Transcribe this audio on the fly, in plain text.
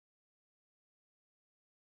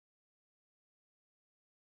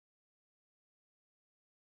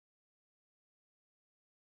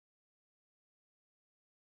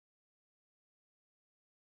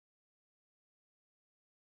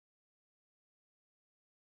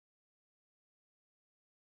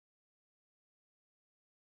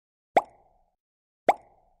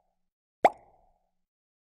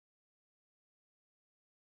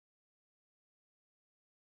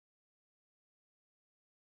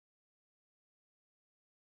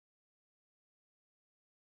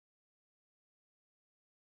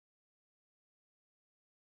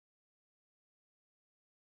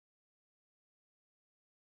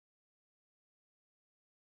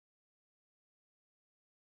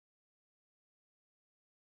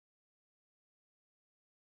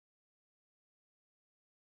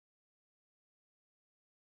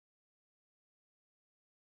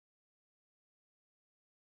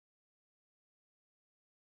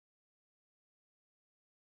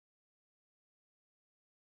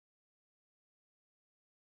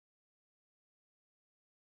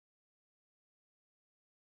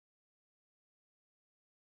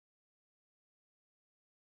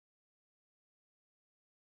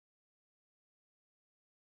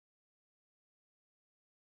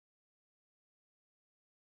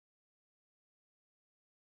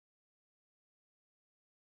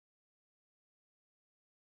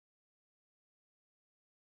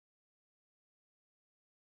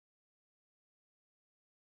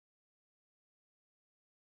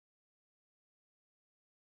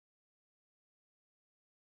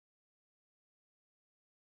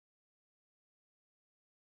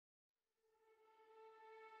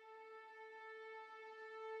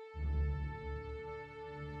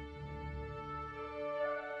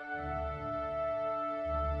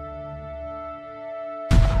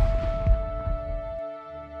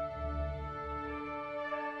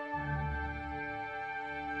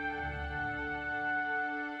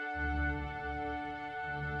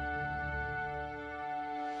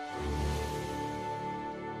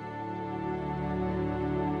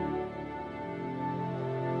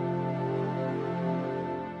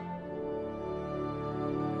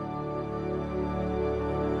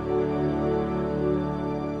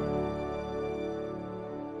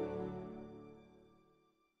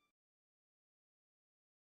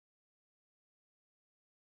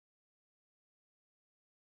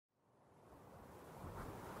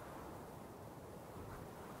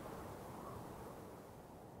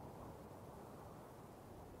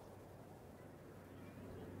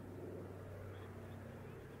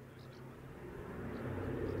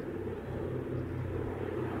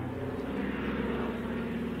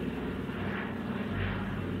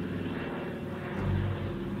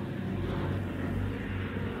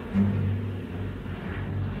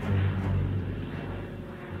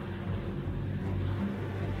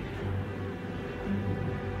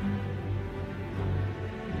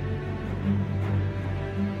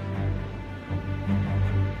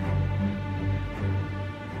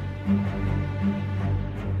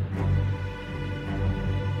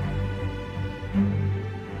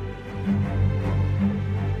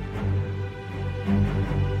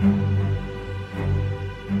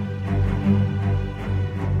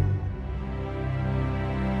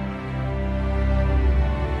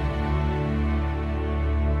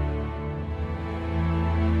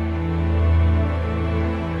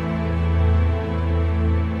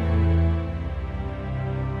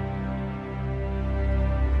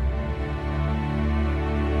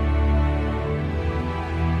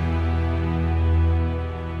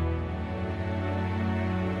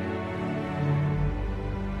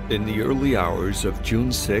In the early hours of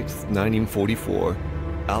June 6, 1944,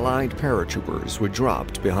 Allied paratroopers were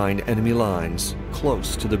dropped behind enemy lines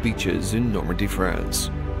close to the beaches in Normandy,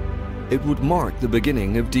 France. It would mark the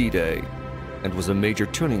beginning of D-Day and was a major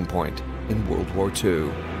turning point in World War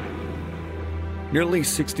II. Nearly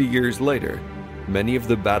 60 years later, many of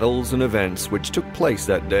the battles and events which took place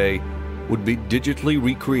that day would be digitally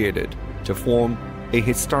recreated to form a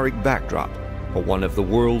historic backdrop for one of the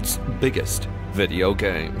world's biggest video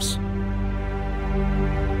games.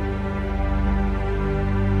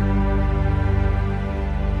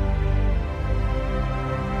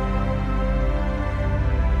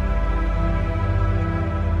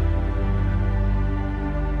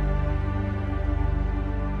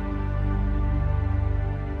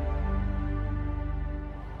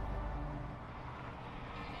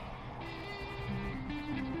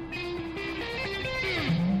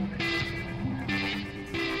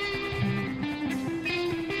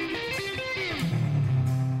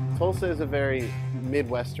 Tulsa is a very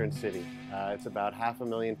Midwestern city. It's about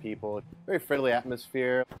 500,000 people, very friendly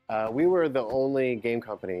atmosphere. We were the only game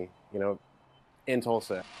company, in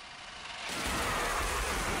Tulsa.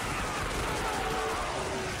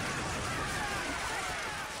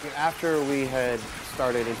 After we had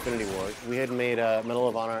started Infinity Ward, we had made a Medal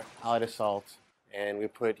of Honor Allied Assault, and we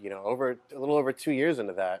put, a little over 2 years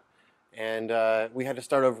into that, and we had to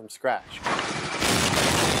start over from scratch. Go!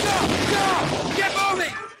 Get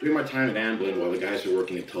moving! During my time at Amblin, while the guys were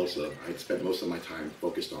working in Tulsa, I'd spent most of my time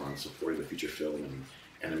focused on supporting the feature film and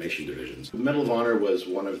animation divisions. Medal of Honor was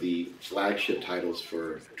one of the flagship titles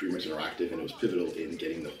for DreamWorks Interactive, and it was pivotal in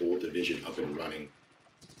getting the whole division up and running.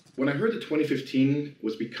 When I heard that 2015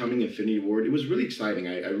 was becoming Infinity Ward, it was really exciting.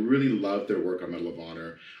 I really loved their work on Medal of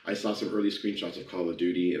Honor. I saw some early screenshots of Call of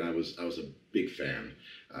Duty, and I was a big fan.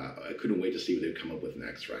 I couldn't wait to see what they'd come up with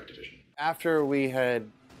next for Activision. After we had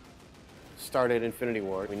started Infinity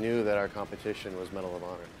Ward, we knew that our competition was Medal of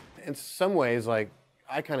Honor. In some ways, I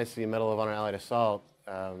kind of see Medal of Honor Allied Assault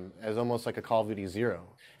as almost like a Call of Duty Zero.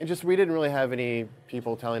 And just we didn't really have any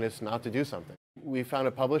people telling us not to do something. We found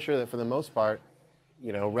a publisher that for the most part,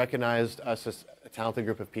 recognized us as a talented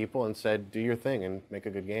group of people and said, do your thing and make a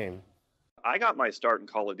good game. I got my start in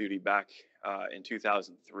Call of Duty back in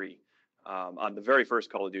 2003. On the very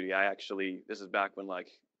first Call of Duty, this is back when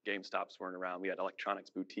GameStops weren't around. We had electronics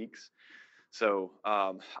boutiques. So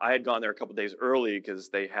I had gone there a couple days early because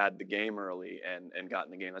they had the game early and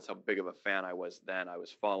gotten the game. That's how big of a fan I was then. I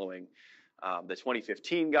was following the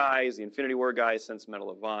 2015 guys, the Infinity War guys since Medal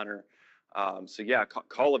of Honor. So yeah,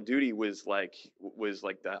 Call of Duty was like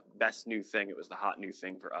the best new thing. It was the hot new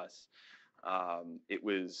thing for us. It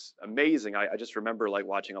was amazing. I just remember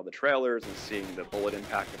watching all the trailers and seeing the bullet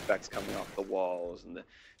impact effects coming off the walls and the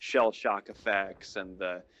shell shock effects and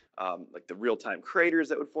the real-time craters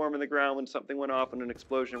that would form in the ground when something went off and an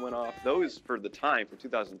explosion went off. Those, for the time, for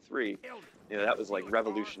 2003, that was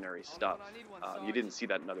revolutionary stuff. You didn't see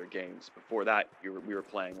that in other games. Before that, we were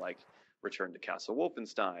playing Return to Castle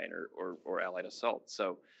Wolfenstein or Allied Assault.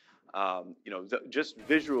 So, just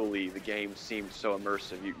visually, the game seemed so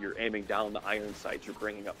immersive. You're aiming down the iron sights, you're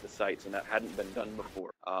bringing up the sights, and that hadn't been done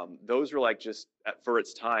before. Those were just for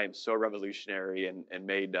its time so revolutionary and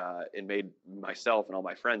made myself and all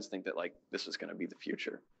my friends think that this was going to be the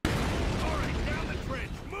future. All right, down the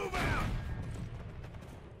trench, move out.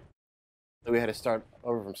 We had to start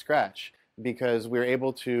over from scratch because we were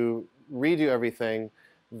able to redo everything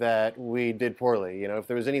that we did poorly. If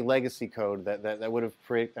there was any legacy code that would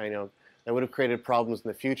have created problems in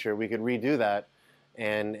the future, we could redo that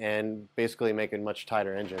and basically make a much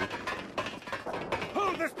tighter engine.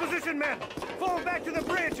 Hold this position, men! Fall back to the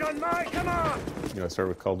bridge on my command! I started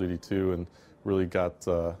with Call of Duty 2 and really got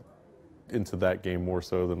into that game more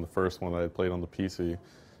so than the first one I had played on the PC.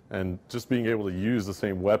 And just being able to use the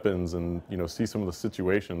same weapons and see some of the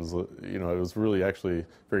situations, it was really actually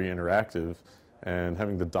very interactive. And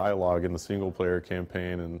having the dialogue in the single-player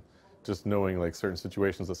campaign and just knowing certain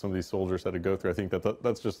situations that some of these soldiers had to go through, I think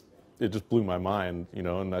it just blew my mind,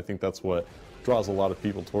 and I think that's what draws a lot of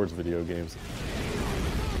people towards video games.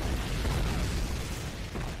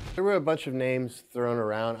 There were a bunch of names thrown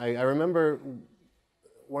around. I remember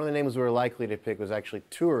one of the names we were likely to pick was actually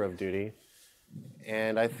Tour of Duty,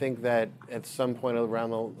 and I think that at some point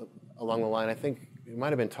along the line, I think it might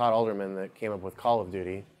have been Todd Alderman that came up with Call of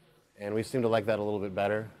Duty. And we seemed to like that a little bit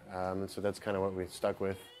better, and so that's kind of what we stuck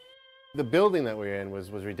with. The building that we were in was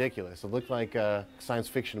ridiculous. It looked like a science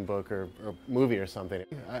fiction book or movie or something.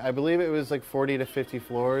 I believe it was 40 to 50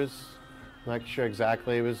 floors. I'm not sure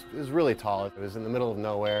exactly. It was really tall. It was in the middle of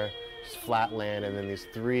nowhere, just flat land, and then these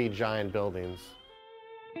 3 giant buildings.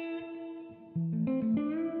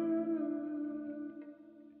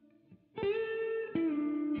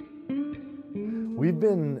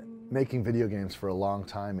 been making video games for a long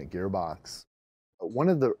time at Gearbox. One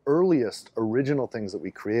of the earliest original things that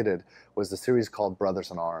we created was the series called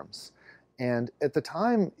Brothers in Arms. And at the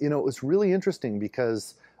time, you know, it was really interesting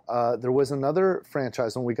because there was another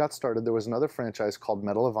franchise, when we got started, there was another franchise called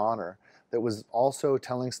Medal of Honor that was also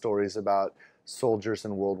telling stories about soldiers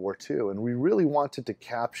in World War II. And we really wanted to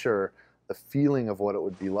capture the feeling of what it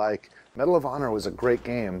would be like. Medal of Honor was a great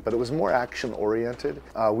game, but it was more action-oriented.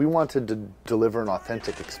 We wanted to deliver an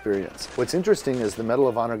authentic experience. What's interesting is the Medal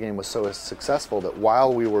of Honor game was so successful that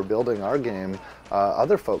while we were building our game,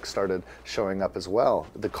 other folks started showing up as well.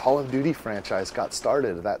 The Call of Duty franchise got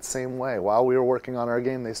started that same way. While we were working on our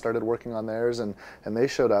game, they started working on theirs, and they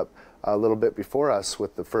showed up a little bit before us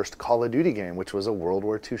with the first Call of Duty game, which was a World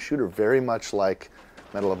War II shooter, very much like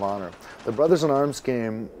Medal of Honor. The Brothers in Arms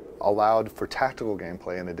game allowed for tactical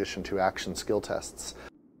gameplay in addition to action skill tests.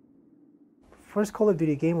 First Call of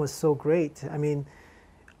Duty game was so great. I mean,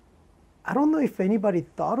 I don't know if anybody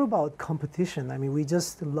thought about competition. I mean, we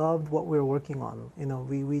just loved what we were working on. You know,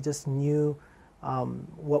 we just knew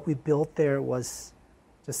what we built there was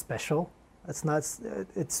just special.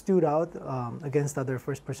 It stood out against other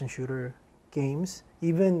first-person shooter games,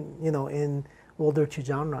 even, you know, in World War II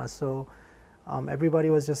genre. So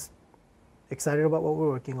everybody was just excited about what we're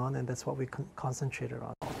working on, and that's what we concentrated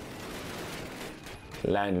on.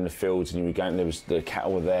 Land in the fields, and you were going, there was the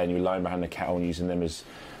cattle were there, and you were lying behind the cattle and using them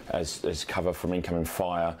as cover from incoming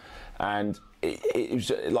fire. And it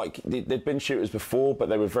was like there'd been shooters before, but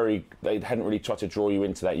they hadn't really tried to draw you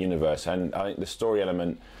into that universe. And I think the story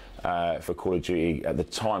element for Call of Duty at the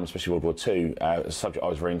time, especially World War II, a subject I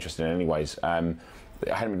was very interested in anyways. It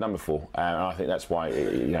hadn't been done before, and I think that's why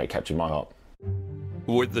it captured my heart.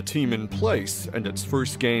 With the team in place and its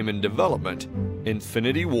first game in development,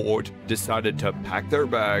 Infinity Ward decided to pack their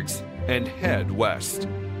bags and head west.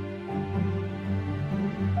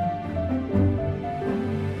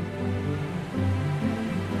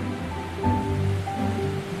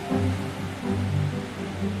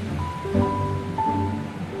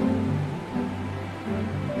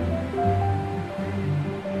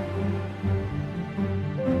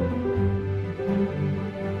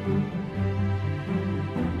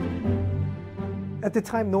 At the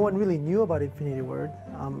time, no one really knew about Infinity Ward.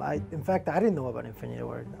 In fact, I didn't know about Infinity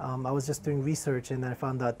Ward. I was just doing research, and I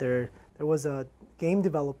found out there was a game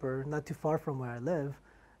developer not too far from where I live,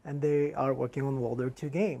 and they are working on World War II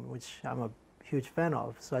game, which I'm a huge fan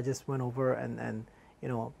of. So I just went over and you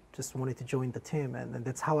know, just wanted to join the team, and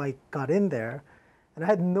that's how I got in there. And I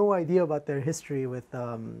had no idea about their history with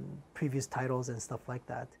previous titles and stuff like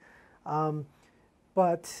that.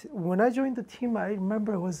 But when I joined the team, I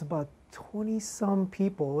remember it was about 20-some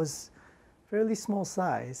people. It was fairly small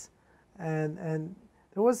size, and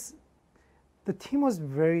the team was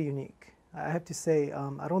very unique. I have to say,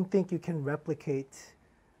 I don't think you can replicate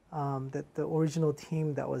the original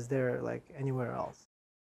team that was there like anywhere else.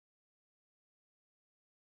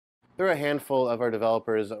 There were a handful of our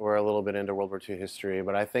developers that were a little bit into World War II history,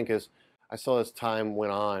 but I think as time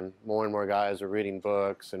went on, more and more guys were reading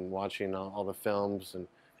books and watching all the films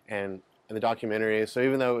and the documentaries. So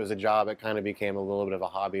even though it was a job, it kind of became a little bit of a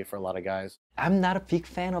hobby for a lot of guys. I'm not a big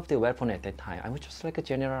fan of the weapon at that time. I was just like a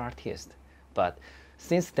general artist. But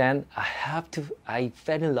since then, I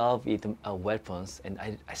fell in love with weapons, and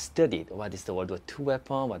I studied what is the World War II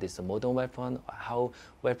weapon, what is the modern weapon, how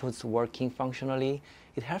weapons working functionally.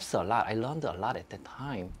 It helps a lot. I learned a lot at that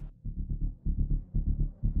time.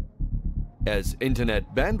 As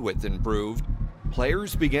internet bandwidth improved,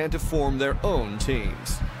 players began to form their own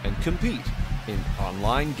teams and compete in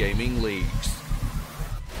online gaming leagues.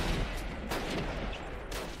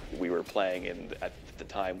 We were playing at the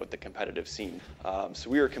time with the competitive scene. So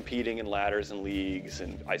we were competing in ladders and leagues,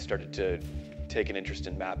 and I started to take an interest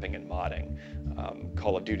in mapping and modding.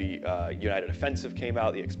 Call of Duty United Offensive came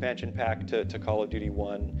out, the expansion pack to Call of Duty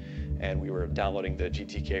 1, and we were downloading the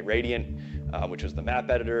GTK Radiant, which was the map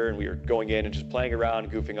editor, and we were going in and just playing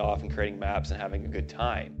around, goofing off, and creating maps and having a good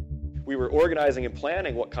time. We were organizing and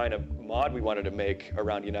planning what kind of mod we wanted to make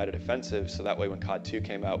around United Offensive, so that way when COD 2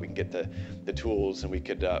 came out, we can get the tools and we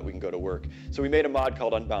can go to work. So we made a mod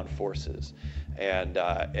called Unbound Forces,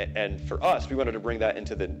 and for us, we wanted to bring that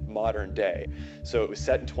into the modern day. So it was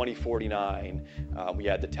set in 2049. We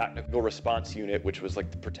had the Tactical Response Unit, which was like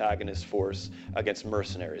the protagonist force against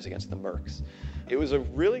mercenaries, against the mercs. It was a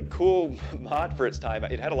really cool mod for its time.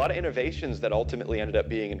 It had a lot of innovations that ultimately ended up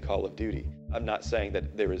being in Call of Duty. I'm not saying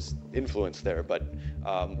that there was influence there, but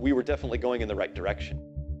we were definitely going in the right direction.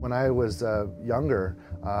 When I was younger,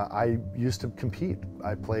 I used to compete.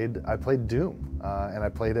 I played Doom, and I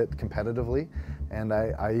played it competitively. And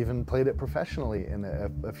I even played it professionally in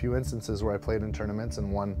a few instances where I played in tournaments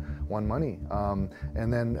and won money.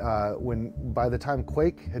 And then by the time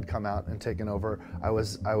Quake had come out and taken over, I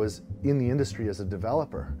was in the industry as a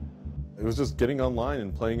developer. It was just getting online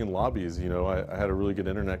and playing in lobbies. You know, I had a really good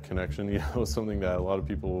internet connection. You know, something that a lot of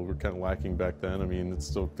people were kind of lacking back then. I mean,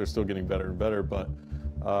 they're still getting better and better. But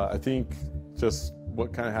I think just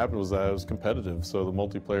what kind of happened was that it was competitive. So the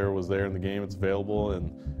multiplayer was there in the game. It's available,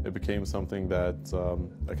 and it became something that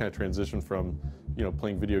I kind of transitioned from, you know,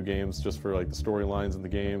 playing video games just for like the storylines in the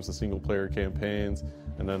games, the single player campaigns,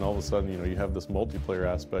 and then all of a sudden, you know, you have this multiplayer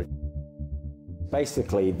aspect.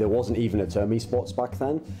 Basically, there wasn't even a term esports back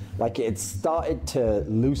then. Like, it started to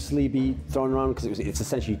loosely be thrown around because it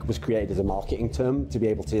essentially was created as a marketing term to be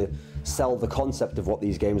able to sell the concept of what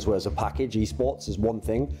these games were as a package. Esports is one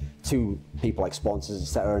thing to people like sponsors,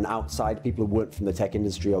 etc., and outside people who weren't from the tech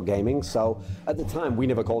industry or gaming. So at the time, we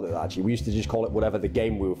never called it that, actually. We used to just call it whatever the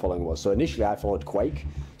game we were following was. So initially, I followed Quake.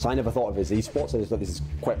 So I never thought of it as esports. I just thought this is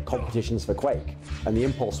competitions for Quake. And the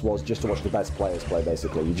impulse was just to watch the best players play,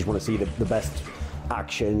 basically. You just want to see the best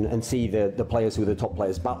action and see the players who are the top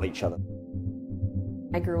players battle each other.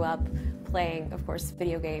 I grew up playing, of course,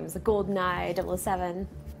 video games, like GoldenEye, 007,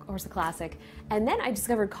 of course, a classic. And then I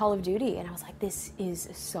discovered Call of Duty, and I was like, this is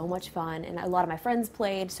so much fun. And a lot of my friends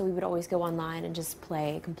played, so we would always go online and just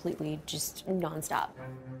play completely, just nonstop.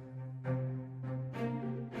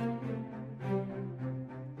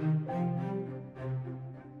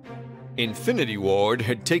 Infinity Ward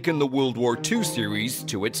had taken the World War II series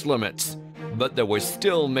to its limits, but there was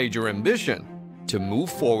still major ambition to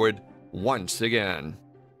move forward once again.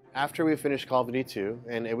 After we finished Call of Duty 2,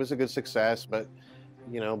 and it was a good success, but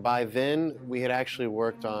you know, by then we had actually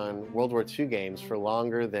worked on World War II games for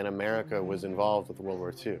longer than America was involved with World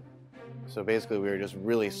War II. So basically we were just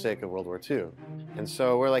really sick of World War II. And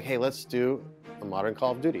so we're like, hey, let's do a modern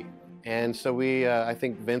Call of Duty. And so we, I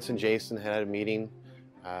think Vince and Jason had a meeting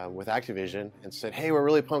with Activision and said, hey, we're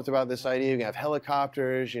really pumped about this idea. We can have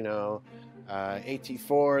helicopters, you know,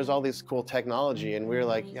 AT-4s, all this cool technology. And we were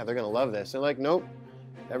like, yeah, they're gonna love this. They're like, nope,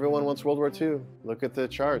 everyone wants World War II. Look at the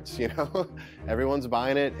charts, you know? Everyone's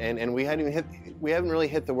buying it, and we haven't really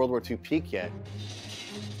hit the World War II peak yet.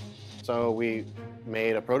 So we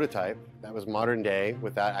made a prototype that was modern day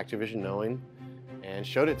without Activision knowing, and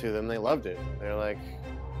showed it to them. They loved it. They're like,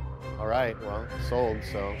 all right, well, sold.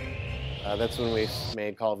 So that's when we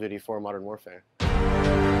made Call of Duty 4 Modern Warfare.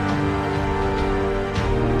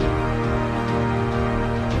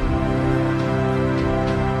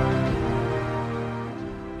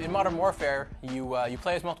 In Modern Warfare, you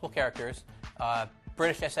play as multiple characters.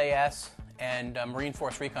 British SAS and Marine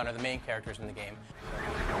Force Recon are the main characters in the game.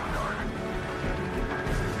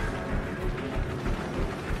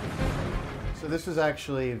 So this is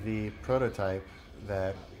actually the prototype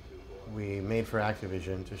that we made for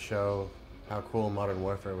Activision to show how cool Modern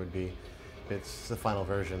Warfare would be. It's the final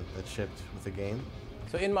version that shipped with the game.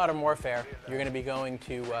 So in Modern Warfare, you're going to be going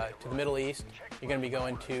to the Middle East. You're going to be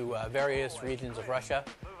going to various regions of Russia.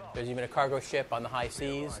 There's even a cargo ship on the high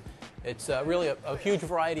seas. It's really a huge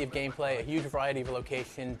variety of gameplay, a huge variety of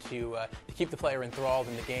location to keep the player enthralled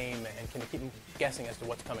in the game and kind of keep them guessing as to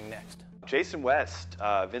what's coming next. Jason West,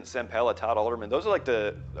 Vince Zampella, Todd Alderman, those are like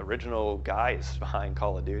the original guys behind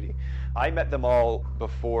Call of Duty. I met them all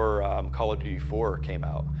before Call of Duty 4 came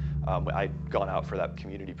out. I'd gone out for that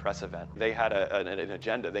community press event. They had an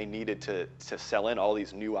agenda. They needed to sell in all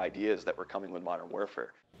these new ideas that were coming with Modern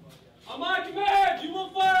Warfare. On my command, you will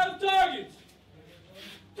fire on the targets!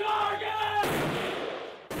 Target!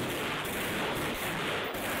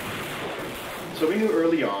 So we knew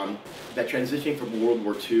early on that transitioning from World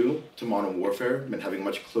War II to Modern Warfare meant having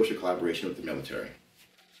much closer collaboration with the military.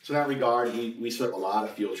 So in that regard, we set up a lot of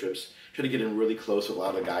field trips, try to get in really close with a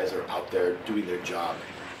lot of the guys that are out there doing their job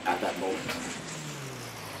at that moment.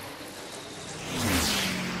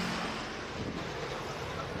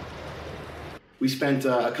 We spent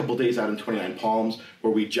a couple days out in 29 Palms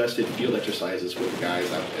where we just did field exercises with the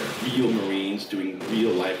guys out there. Real Marines doing real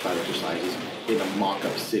life flight exercises in a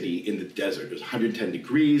mock-up city in the desert. It was 110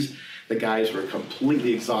 degrees. The guys were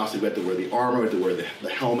completely exhausted. We had to wear the armor, we had to wear the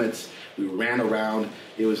helmets. We ran around.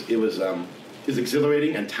 It was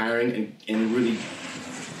exhilarating and tiring and really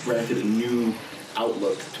granted a new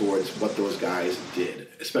outlook towards what those guys did,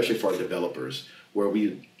 especially for our developers, where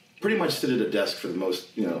we pretty much sit at a desk for the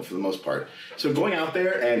most part. So going out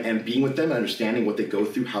there and being with them and understanding what they go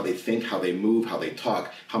through, how they think, how they move, how they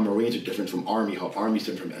talk, how Marines are different from Army, how Army's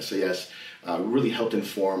different from SAS, really helped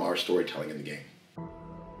inform our storytelling in the game.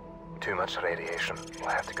 Too much radiation. We'll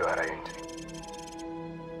have to go around.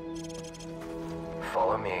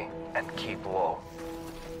 Follow me. and keep low.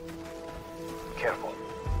 Careful.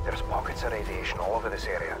 There's pockets of radiation all over this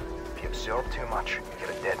area. If you absorb too much,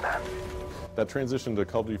 you're a dead man. That transition to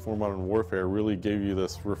Call of Duty 4 Modern Warfare really gave you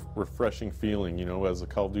this refreshing feeling, you know, as a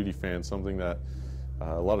Call of Duty fan, something that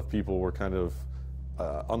a lot of people were kind of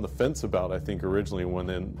on the fence about, I think, originally when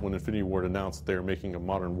Infinity Ward announced they were making a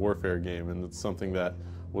Modern Warfare game, and it's something that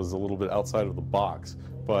was a little bit outside of the box.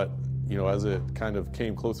 But, you know, as it kind of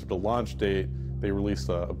came closer to launch date, they released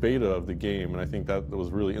a beta of the game, and I think that was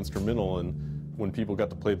really instrumental in when people got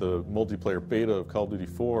to play the multiplayer beta of Call of Duty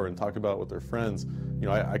 4 and talk about it with their friends. You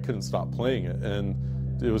know, I couldn't stop playing it, and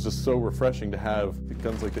it was just so refreshing to have the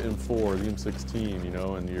guns like the M4, the M16, you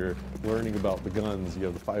know, and you're learning about the guns. You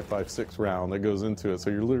have the 5.56 round that goes into it, so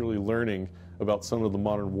you're literally learning about some of the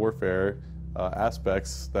Modern Warfare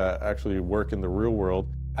aspects that actually work in the real world.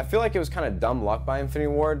 I feel like it was kind of dumb luck by Infinity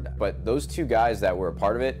Ward, but those two guys that were a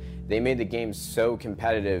part of it, they made the game so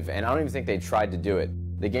competitive, and I don't even think they tried to do it.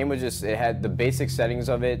 The game was just, it had the basic settings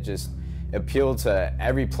of it, just appealed to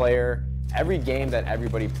every player. Every game that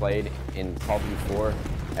everybody played in Call of Duty 4,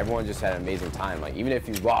 everyone just had an amazing time. Like, even if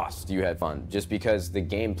you lost, you had fun, just because the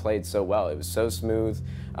game played so well. It was so smooth.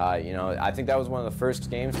 You know, I think that was one of the first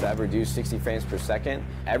games to ever do 60 frames per second.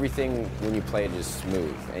 Everything when you play it is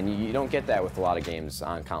smooth, and you don't get that with a lot of games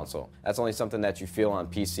on console. That's only something that you feel on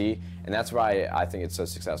PC, and that's why I think it's so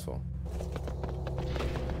successful.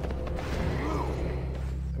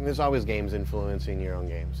 I mean, there's always games influencing your own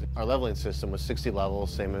games. Our leveling system was 60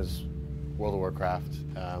 levels, same as World of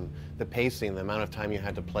Warcraft. The pacing, the amount of time you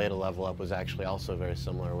had to play to level up was actually also very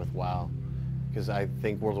similar with WoW, because I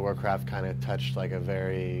think World of Warcraft kind of touched like a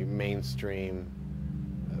very mainstream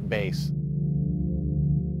base.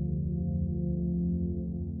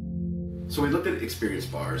 So we looked at experience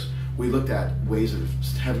bars. We looked at ways of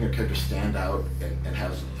having a character stand out and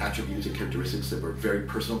have attributes and characteristics that were very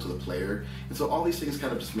personal to the player. And so all these things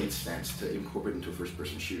kind of just made sense to incorporate into a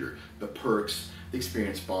first-person shooter. The perks, the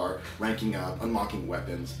experience bar, ranking up, unlocking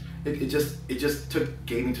weapons. It just took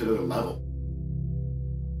gaming to another level.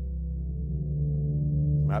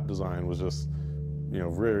 Map design was just, you know,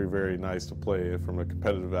 very, very nice to play from a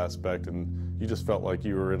competitive aspect, and you just felt like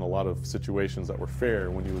you were in a lot of situations that were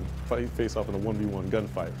fair when you would face off in a 1v1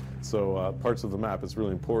 gunfight. So parts of the map, it's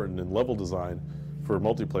really important in level design for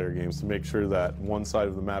multiplayer games to make sure that one side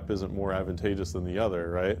of the map isn't more advantageous than the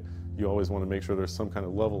other, right? You always want to make sure there's some kind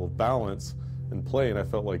of level of balance in play, and I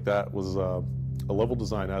felt like that was a level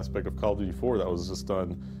design aspect of Call of Duty 4 that was just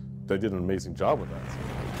done. They did an amazing job with that.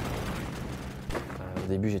 Au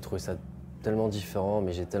début, j'ai trouvé ça tellement différent,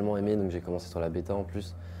 mais j'ai tellement aimé, donc j'ai commencé sur la bêta en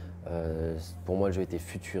plus. Pour moi, le jeu était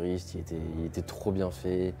futuriste, il était trop bien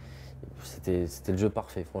fait. C'était le jeu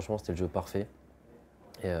parfait, franchement, c'était le jeu parfait.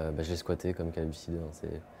 Et je l'ai squatté comme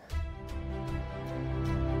KWC2.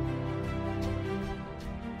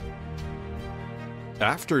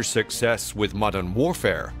 After success with Modern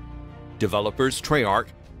Warfare, developers Treyarch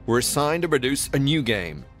were assigned to produce a new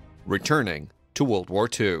game, returning to World War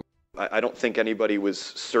II. I don't think anybody was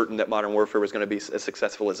certain that Modern Warfare was going to be as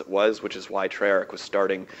successful as it was, which is why Treyarch was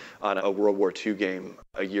starting on a World War II game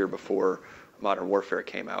a year before Modern Warfare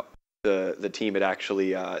came out. The team had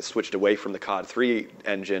actually switched away from the COD 3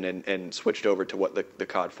 engine and switched over to what the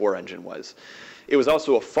COD 4 engine was. It was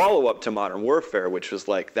also a follow-up to Modern Warfare, which was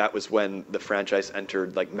like, that was when the franchise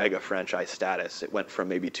entered like mega franchise status. It went from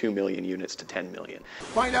maybe 2 million units to 10 million.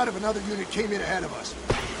 Find out if another unit came in ahead of us.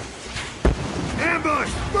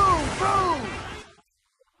 Ambush! Boom! Boom!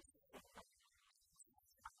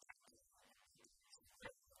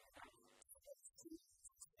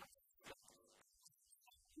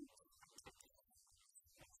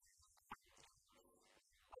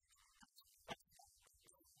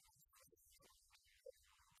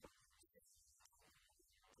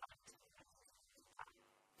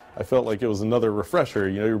 I felt like it was another refresher.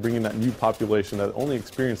 You know, you're bringing that new population that only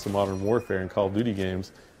experienced the Modern Warfare and Call of Duty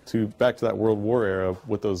games back to that World War era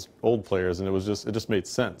with those old players, and it just made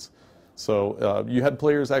sense. So you had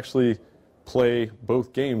players actually play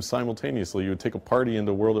both games simultaneously. You would take a party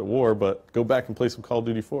into World at War, but go back and play some Call of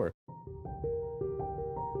Duty 4.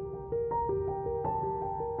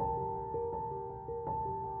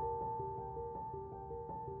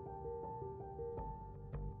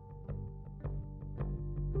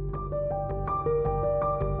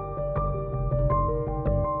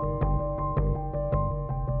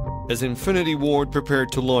 As Infinity Ward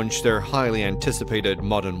prepared to launch their highly anticipated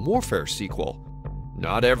Modern Warfare sequel,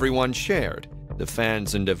 not everyone shared the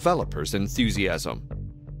fans' and developers' enthusiasm.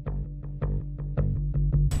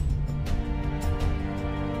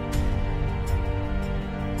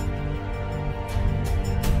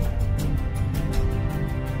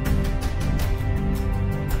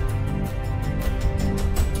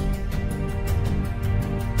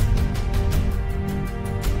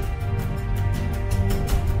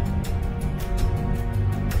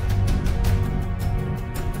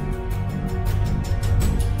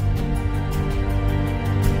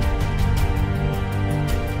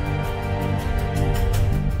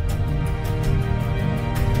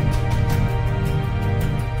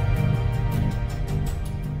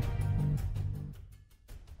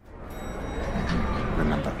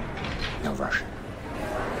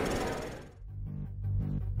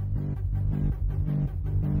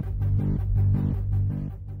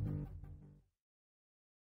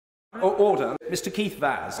 Order. Mr. Keith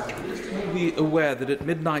Vaz. You'll be aware that at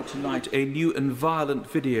midnight tonight a new and violent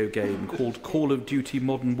video game called Call of Duty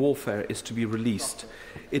Modern Warfare is to be released.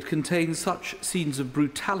 It contains such scenes of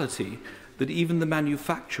brutality that even the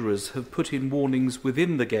manufacturers have put in warnings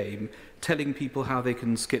within the game telling people how they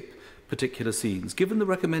can skip particular scenes. Given the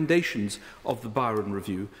recommendations of the Byron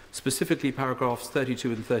Review, specifically paragraphs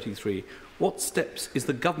 32 and 33, what steps is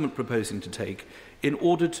the government proposing to take in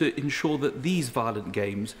order to ensure that these violent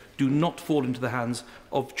games do not fall into the hands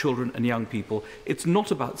of children and young people? It's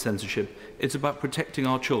not about censorship, it's about protecting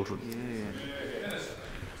our children.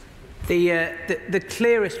 The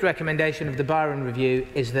clearest recommendation of the Byron Review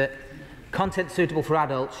is that content suitable for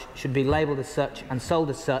adults should be labelled as such and sold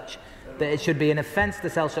as such, that it should be an offence to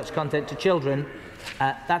sell such content to children.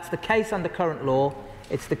 That's the case under current law.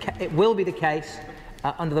 It will be the case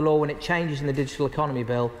under the law when it changes in the Digital Economy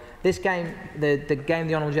Bill. This game, the game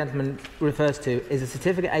the Honourable Gentleman refers to, is a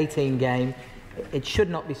Certificate 18 game. It should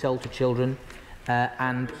not be sold to children.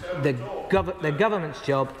 And the government's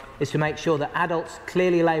job is to make sure that adults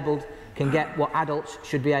clearly labelled can get what adults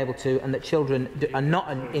should be able to, and that children are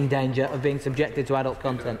not in danger of being subjected to adult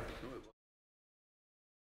content.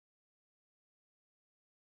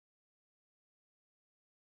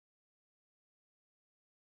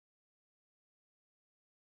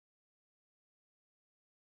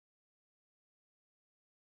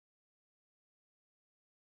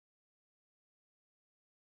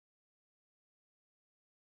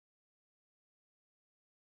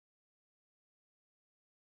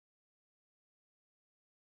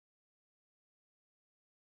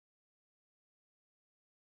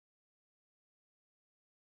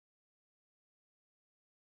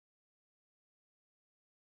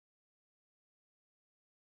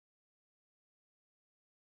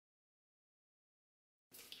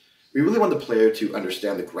 We really want the player to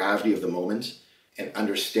understand the gravity of the moment and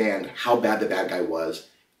understand how bad the bad guy was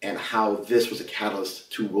and how this was a catalyst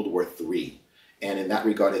to World War III. And in that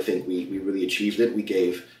regard, I think we really achieved it. We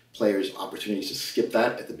gave players opportunities to skip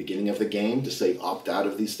that at the beginning of the game, to say opt out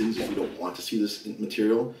of these things if you don't want to see this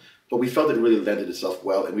material. But we felt it really lended itself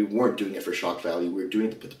well, and we weren't doing it for shock value. We were doing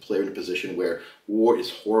it to put the player in a position where war is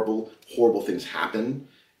horrible, horrible things happen,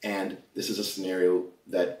 and this is a scenario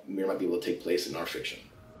that might be able to take place in our fiction.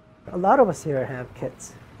 A lot of us here have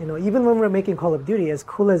kids. You know, even when we were making Call of Duty, as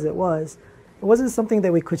cool as it wasn't something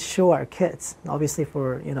that we could show our kids. Obviously,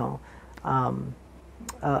 for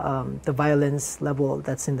the violence level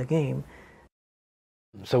that's in the game.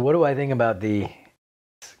 So, what do I think about the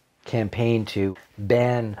campaign to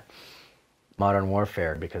ban Modern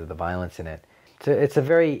Warfare because of the violence in it? It's a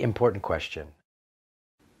very important question.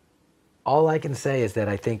 All I can say is that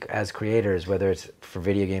I think as creators, whether it's for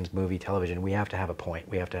video games, movie, television, we have to have a point.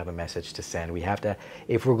 We have to have a message to send. We have to,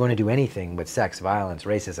 if we're going to do anything with sex, violence,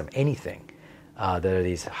 racism, anything that are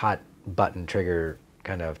these hot button trigger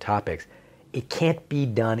kind of topics, it can't be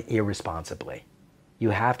done irresponsibly.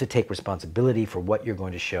 You have to take responsibility for what you're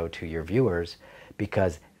going to show to your viewers,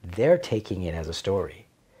 because they're taking it as a story.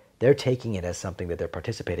 They're taking it as something that they're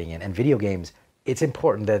participating in. And video games, it's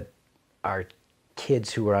important that our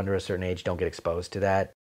kids who are under a certain age don't get exposed to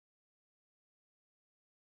that.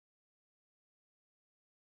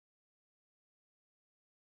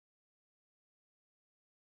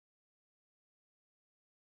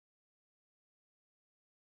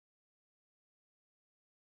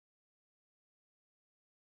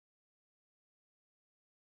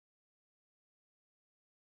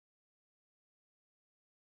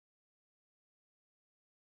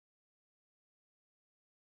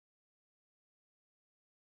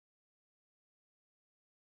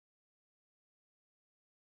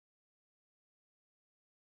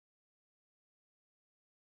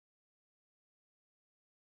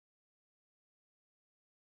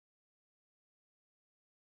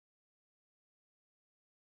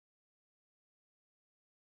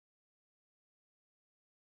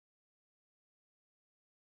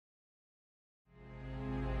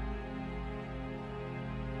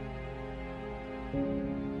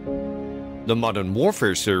 The Modern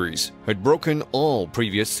Warfare series had broken all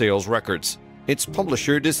previous sales records. Its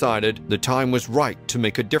publisher decided the time was right to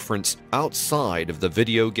make a difference outside of the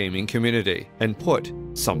video gaming community and put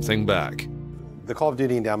something back. The Call of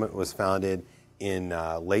Duty Endowment was founded in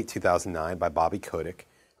late 2009 by Bobby Kotick.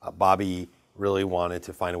 Bobby really wanted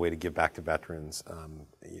to find a way to give back to veterans,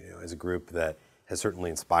 as a group that has certainly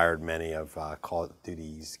inspired many of Call of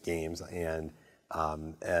Duty's games, and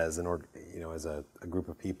as a group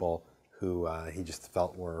of people who he just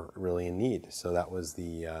felt were really in need. So that was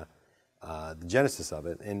the genesis of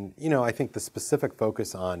it. And I think the specific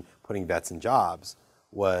focus on putting vets in jobs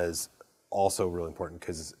was also really important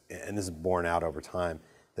because, and this is borne out over time,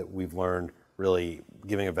 that we've learned really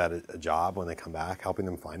giving a vet a job when they come back, helping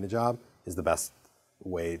them find a job is the best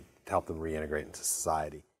way to help them reintegrate into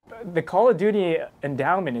society. The Call of Duty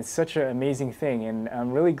endowment is such an amazing thing, and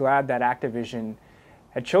I'm really glad that Activision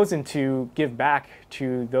had chosen to give back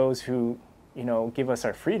to those who, give us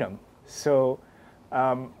our freedom. So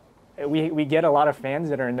we get a lot of fans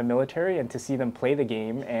that are in the military, and to see them play the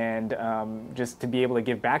game and just to be able to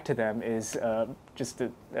give back to them is just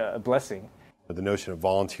a blessing. The notion of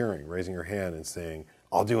volunteering, raising your hand and saying,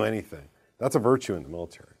 I'll do anything, that's a virtue in the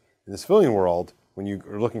military. In the civilian world, when you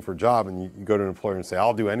are looking for a job and you go to an employer and say,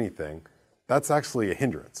 I'll do anything, that's actually a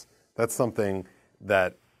hindrance. That's something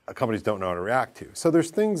that companies don't know how to react to. So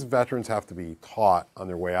there's things veterans have to be taught on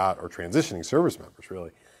their way out, or transitioning service members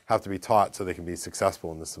really have to be taught so they can be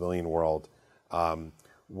successful in the civilian world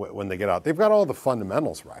when they get out. They've got all the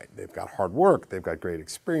fundamentals right. They've got hard work, they've got great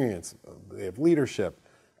experience, they have leadership,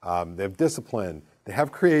 they have discipline, they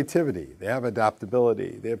have creativity, they have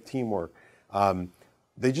adaptability, they have teamwork.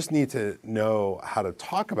 They just need to know how to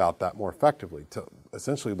talk about that more effectively to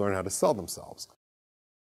essentially learn how to sell themselves.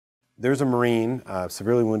 There's a Marine, a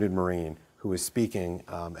severely wounded Marine, who was speaking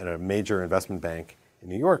at a major investment bank in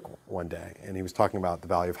New York one day, and he was talking about the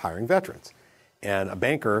value of hiring veterans. And a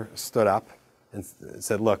banker stood up and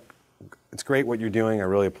said, look, it's great what you're doing, I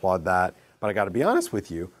really applaud that, but I got to be honest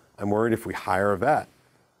with you, I'm worried if we hire a vet,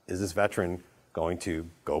 is this veteran going to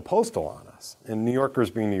go postal on us? And New Yorkers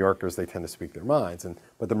being New Yorkers, they tend to speak their minds.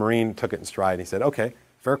 But the Marine took it in stride and he said, okay,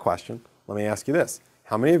 fair question. Let me ask you this.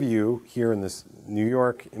 How many of you here in this New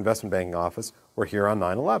York investment banking office were here on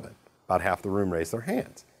 9/11? About half the room raised their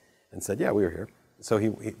hands and said, yeah, we were here. So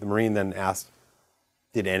the Marine then asked,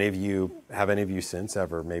 have any of you since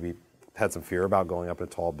ever maybe had some fear about going up a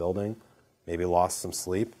tall building, maybe lost some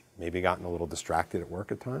sleep, maybe gotten a little distracted at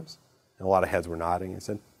work at times? And a lot of heads were nodding and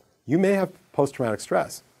said, you may have post-traumatic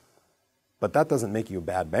stress, but that doesn't make you a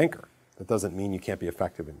bad banker. That doesn't mean you can't be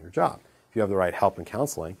effective in your job. If you have the right help and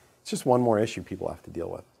counseling, it's just one more issue people have to deal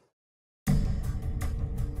with.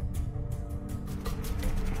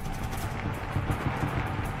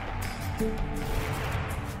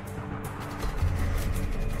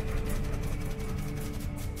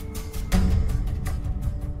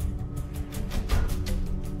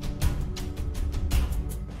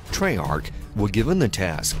 Treyarch were given the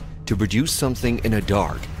task to produce something in a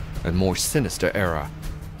dark and more sinister era.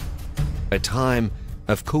 A time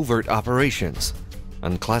of covert operations,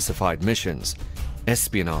 unclassified missions,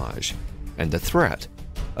 espionage, and the threat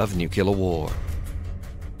of nuclear war.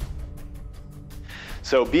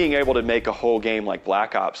 So being able to make a whole game like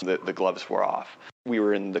Black Ops, the gloves were off. We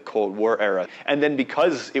were in the Cold War era. And then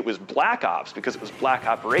because it was Black Ops, because it was black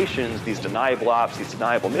operations, these deniable ops, these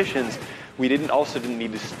deniable missions, we didn't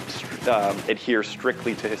need to adhere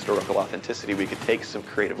strictly to historical authenticity. We could take some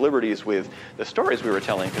creative liberties with the stories we were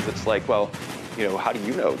telling, because it's like, well, how do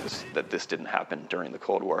you know that this didn't happen during the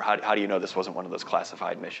Cold War? How do you know this wasn't one of those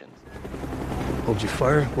classified missions? Hold your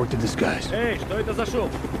fire, work the disguise. Эй, что это за шум?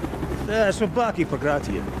 Да, собаки по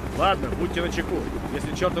гратье. Ладно, будьте начеку.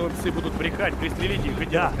 Если чертовы псы будут брехать, пристрелите их и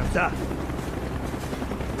дело. Да.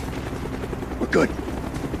 We're good.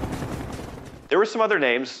 There were some other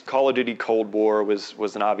names. Call of Duty Cold War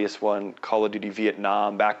was an obvious one. Call of Duty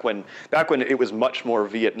Vietnam, back when it was much more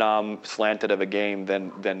Vietnam slanted of a game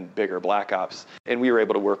than bigger Black Ops. And we were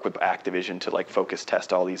able to work with Activision to focus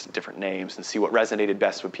test all these different names and see what resonated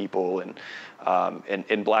best with people.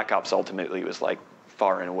 And Black Ops ultimately was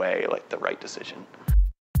far and away the right decision.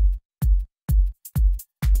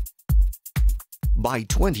 By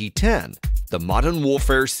 2010, the Modern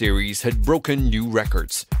Warfare series had broken new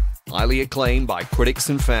records. Highly acclaimed by critics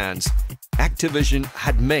and fans, Activision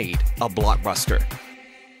had made a blockbuster.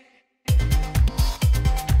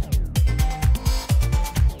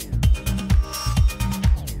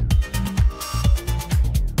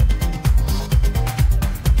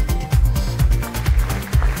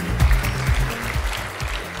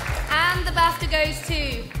 And the BAFTA goes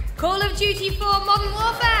to Call of Duty 4 Modern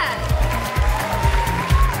Warfare.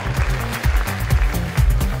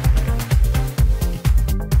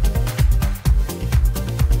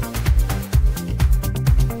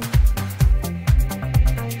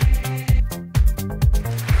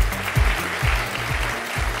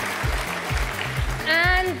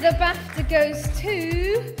 The BAFTA goes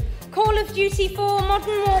to Call of Duty 4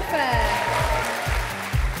 Modern Warfare.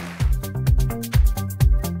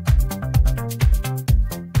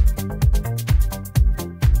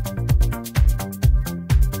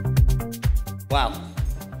 Wow.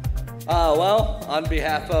 Well, on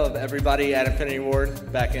behalf of everybody at Infinity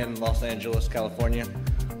Ward back in Los Angeles, California,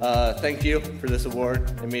 thank you for this award.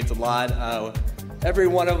 It means a lot. Every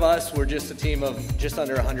one of us, we're just a team of just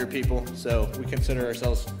under 100 people, so we consider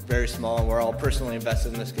ourselves very small, and we're all personally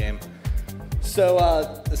invested in this game.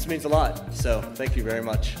 So this means a lot, so thank you very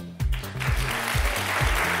much.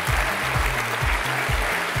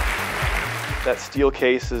 That steel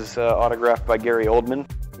case is autographed by Gary Oldman.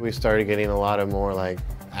 We started getting a lot of more like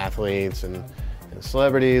athletes and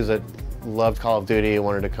celebrities that loved Call of Duty,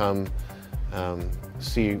 wanted to come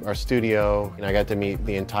see our studio, and I got to meet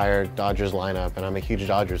the entire Dodgers lineup, and I'm a huge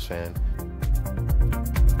Dodgers fan.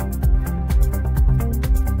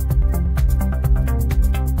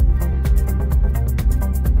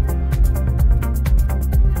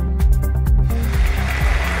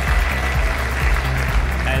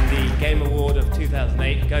 And the Game Award of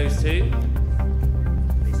 2008 goes to...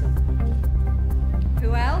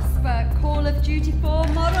 Who else but Call of Duty 4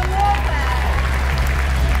 Modern Warfare?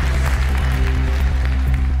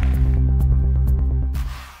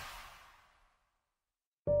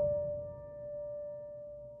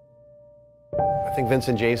 I think Vince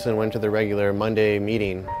and Jason went to the regular Monday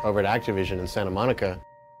meeting over at Activision in Santa Monica.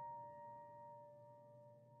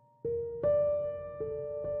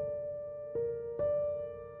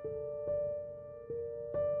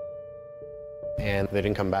 And they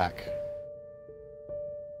didn't come back.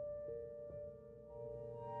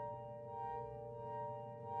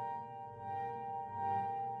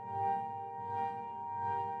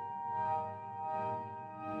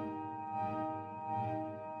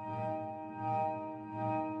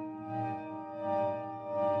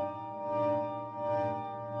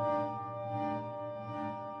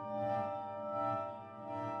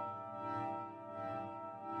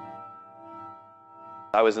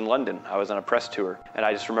 I was in London. I was on a press tour, and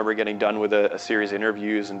I just remember getting done with a series of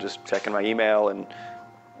interviews and just checking my email and,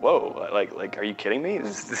 whoa, like, are you kidding me?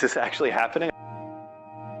 Is this actually happening?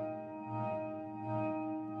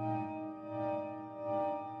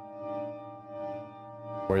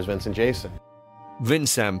 Where's Vince and Jason?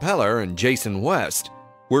 Vince Sampeller and Jason West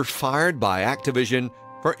were fired by Activision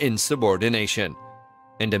for insubordination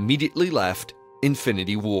and immediately left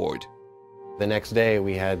Infinity Ward. The next day,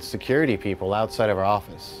 we had security people outside of our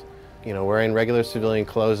office, you know, wearing regular civilian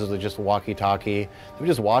clothes with just walkie-talkie. They would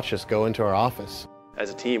just watch us go into our office.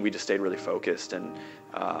 As a team, we just stayed really focused, and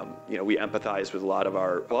you know, we empathized with a lot of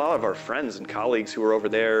our friends and colleagues who were over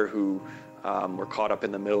there who were caught up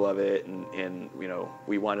in the middle of it, and you know,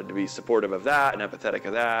 we wanted to be supportive of that and empathetic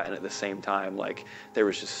of that, and at the same time, like, there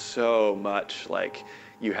was just so much, like,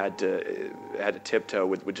 you had to tiptoe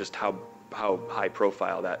with just how high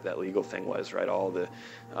profile that legal thing was, right? All the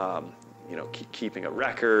you know, keeping of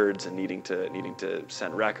records and needing to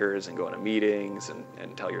send records and go into meetings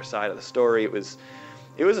and tell your side of the story. It was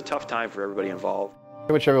a tough time for everybody involved.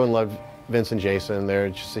 Pretty much everyone loved Vince and Jason. They're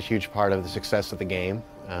just a huge part of the success of the game.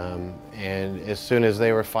 And as soon as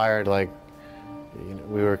they were fired, like, you know,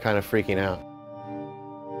 we were kind of freaking out.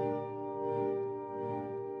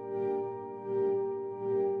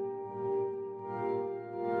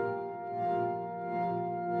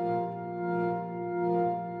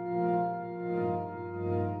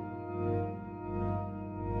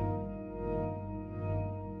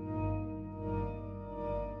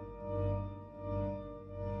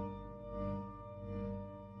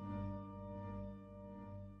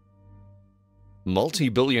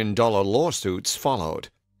 Multi-billion-dollar lawsuits followed,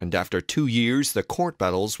 and after 2 years the court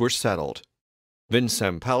battles were settled. Vince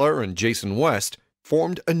Sampeller and Jason West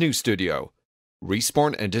formed a new studio,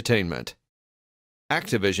 Respawn Entertainment.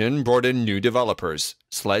 Activision brought in new developers,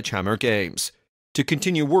 Sledgehammer Games, to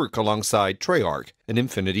continue work alongside Treyarch and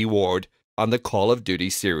Infinity Ward on the Call of Duty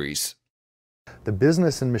series. The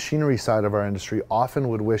business and machinery side of our industry often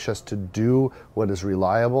would wish us to do what is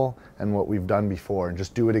reliable and what we've done before and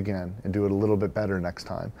just do it again and do it a little bit better next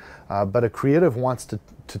time. But a creative wants to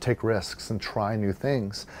take risks and try new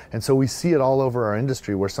things. And so we see it all over our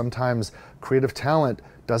industry where sometimes creative talent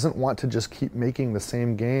doesn't want to just keep making the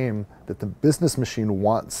same game that the business machine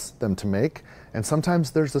wants them to make. And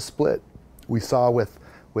sometimes there's a split. We saw with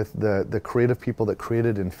the creative people that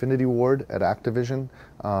created Infinity Ward at Activision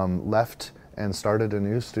left and started a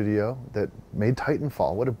new studio that made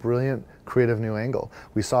Titanfall. What a brilliant creative new angle.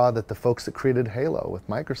 We saw that the folks that created Halo with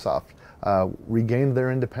Microsoft regained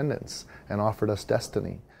their independence and offered us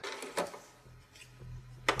Destiny.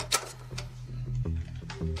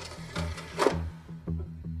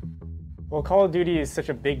 Well, Call of Duty is such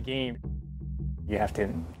a big game. You have to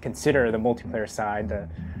consider the multiplayer side,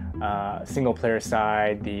 the single-player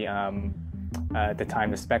side, the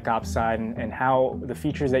time to spec ops side, and how the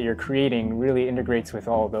features that you're creating really integrates with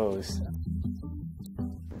all those.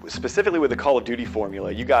 specifically with the Call of Duty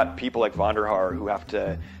formula, you got people like Vonderhaar who have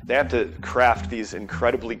to craft these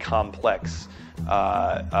incredibly complex,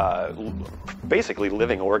 basically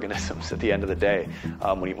living organisms at the end of the day,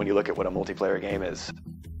 when you look at what a multiplayer game is.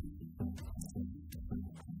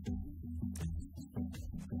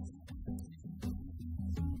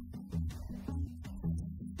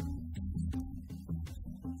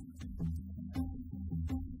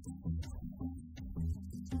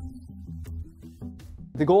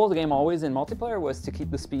 The goal of the game always in multiplayer was to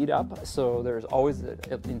keep the speed up, so there's always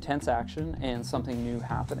intense action and something new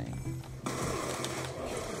happening.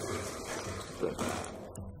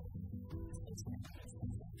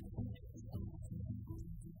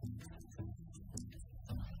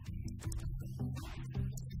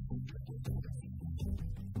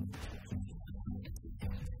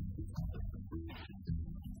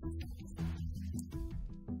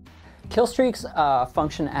 Kill streaks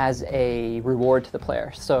function as a reward to the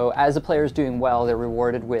player. So as the player is doing well, they're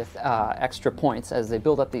rewarded with extra points. As they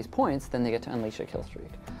build up these points, then they get to unleash a kill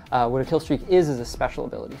streak. What a kill streak is a special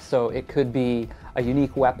ability. So it could be a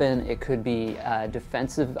unique weapon, it could be a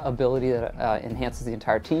defensive ability that enhances the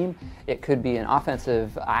entire team, it could be an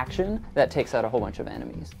offensive action that takes out a whole bunch of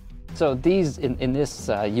enemies. So these, in this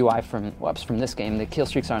UI from this game, the kill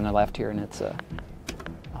streaks are on the left here, and it's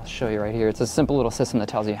I'll show you right here. It's a simple little system that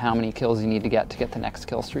tells you how many kills you need to get the next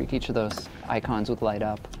kill streak. Each of those icons would light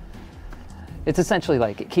up. It's essentially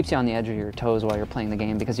like, it keeps you on the edge of your toes while you're playing the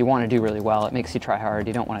game because you want to do really well. It makes you try hard.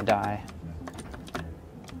 You don't want to die.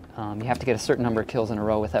 You have to get a certain number of kills in a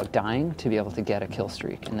row without dying to be able to get a kill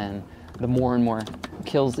streak. And then the more and more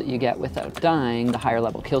kills that you get without dying, the higher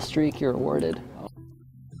level kill streak you're awarded.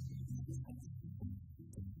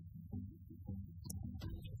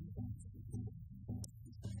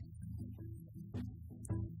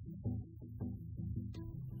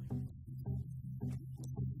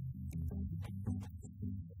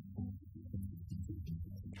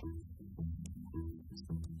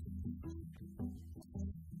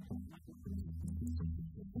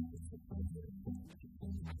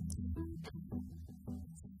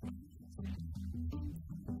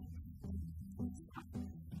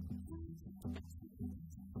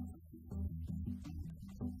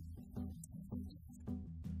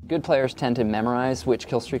 Good players tend to memorize which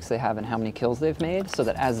kill streaks they have and how many kills they've made, so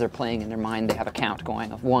that as they're playing in their mind, they have a count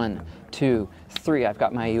going of 1, 2, 3, I've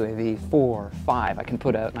got my UAV, 4, 5, I can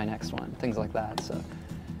put out my next one, things like that. So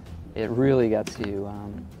it really gets you,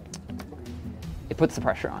 it puts the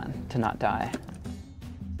pressure on to not die.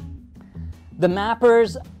 The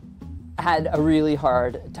mappers had a really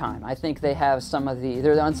hard time. I think they have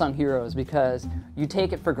they're the unsung heroes because you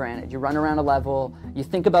take it for granted. You run around a level, you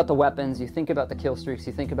think about the weapons, you think about the kill streaks,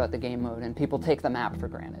 you think about the game mode, and people take the map for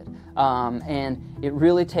granted. And it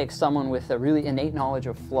really takes someone with a really innate knowledge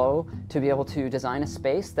of flow to be able to design a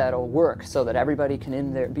space that'll work so that everybody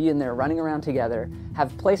can be in there running around together,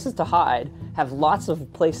 have places to hide, have lots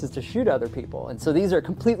of places to shoot other people. And so these are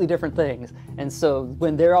completely different things. And so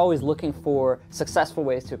when they're always looking for successful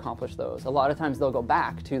ways to accomplish those, a lot of times they'll go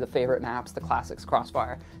back to the favorite maps, the classics,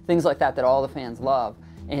 Crossfire, things like that all the fans love,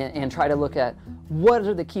 and try to look at what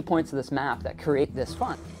are the key points of this map that create this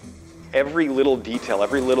fun. Every little detail,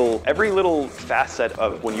 every little facet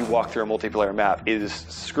of when you walk through a multiplayer map is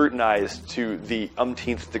scrutinized to the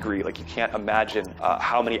umpteenth degree. Like, you can't imagine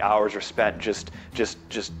how many hours are spent just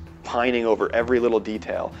pining over every little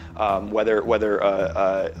detail, whether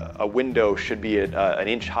a window should be an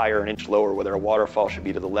inch higher, an inch lower, whether a waterfall should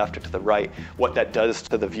be to the left or to the right, what that does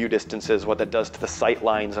to the view distances, what that does to the sight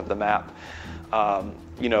lines of the map.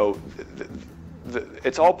 You know,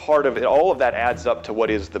 it's all part of it. All of that adds up to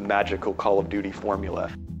what is the magical Call of Duty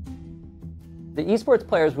formula. The esports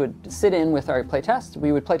players would sit in with our playtest.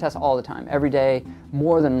 We would playtest all the time, every day,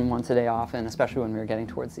 more than once a day often, especially when we were getting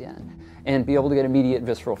towards the end, and be able to get immediate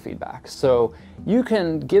visceral feedback. So you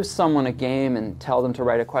can give someone a game and tell them to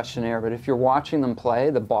write a questionnaire, but if you're watching them play,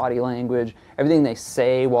 the body language, everything they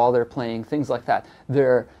say while they're playing, things like that,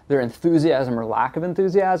 their enthusiasm or lack of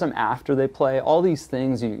enthusiasm after they play, all these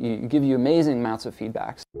things give you amazing amounts of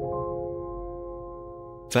feedback.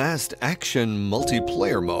 Fast action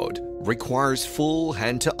multiplayer mode requires full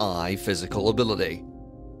hand-to-eye physical ability,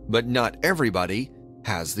 but not everybody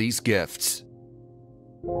has these gifts.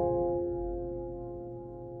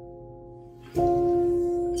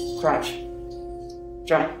 Crouch.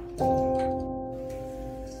 Jump.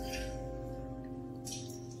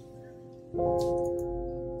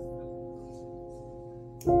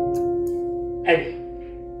 Hey.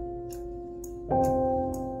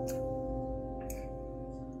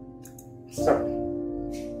 Stop.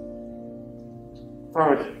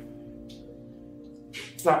 Forward.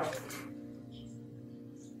 But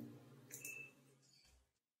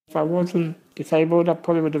if I wasn't disabled, I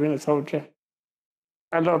probably would have been a soldier.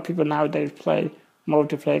 A lot of people nowadays play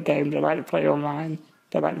multiplayer games. They like to play online.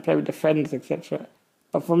 They like to play with their friends, etc.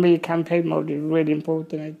 But for me, campaign mode is really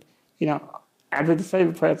important. You know, as a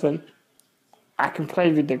disabled person, I can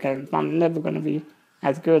play video games. I'm never going to be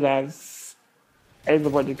as good as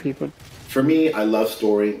able-bodied people. For me, I love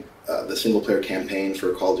story. The single-player campaign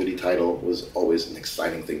for a Call of Duty title was always an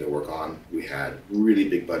exciting thing to work on. We had really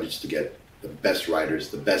big budgets to get the best writers,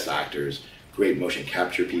 the best actors, great motion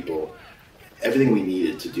capture people, everything we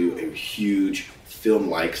needed to do a huge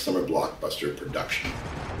film-like summer blockbuster production.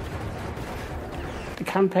 The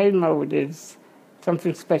campaign mode is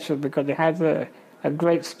something special because it has a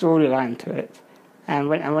great storyline to it. And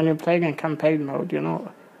when you're playing in campaign mode, you're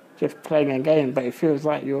not just playing a game, but it feels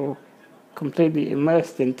like you're completely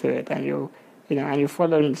immersed into it, and you're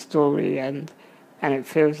following the story, and it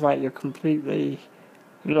feels like you're completely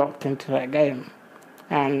locked into that game.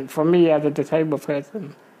 And for me, as a disabled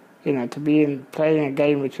person, to be playing a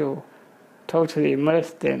game which you're totally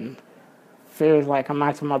immersed in feels like I'm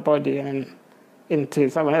out of my body and into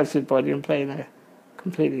someone else's body and playing a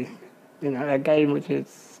completely, a game which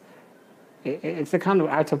is, it's a kind of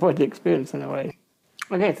out-of-body experience in a way.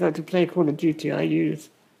 Okay, so to play Call of Duty, I use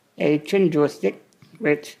a chin joystick,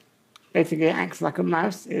 which basically acts like a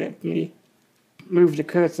mouse. It lets me move the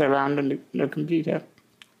cursor around on the computer.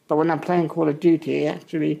 But when I'm playing Call of Duty, it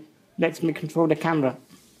actually lets me control the camera.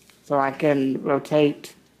 So I can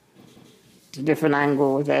rotate to different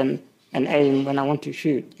angles and aim when I want to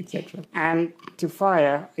shoot, etc. And to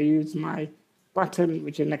fire, I use my button,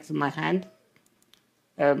 which is next to my hand.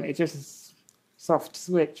 It's just a soft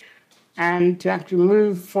switch. And to actually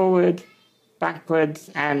move forward, backwards,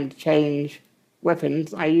 and change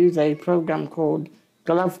weapons, I use a program called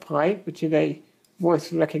WWII, which is a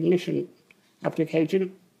voice recognition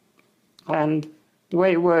application. And the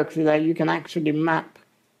way it works is that you can actually map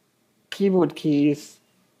keyboard keys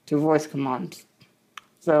to voice commands.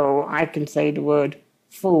 So I can say the word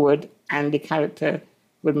forward and the character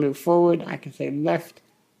would move forward. I can say left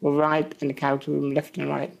or right and the character would move left and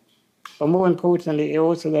right. But more importantly, it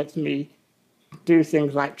also lets me do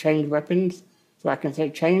things like change weapons. So I can say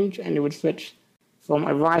change and it would switch from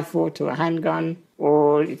a rifle to a handgun.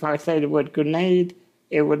 Or if I say the word grenade,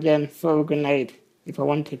 it would then throw a grenade if I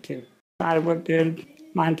wanted to. I worked in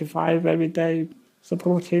 9 to 5 every day,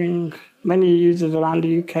 supporting many users around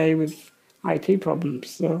the UK with IT problems.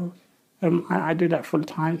 So I do that full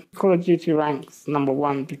time. Call of Duty ranks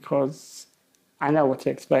 #1 because I know what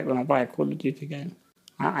to expect when I buy a Call of Duty game.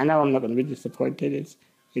 I know I'm not going to be disappointed.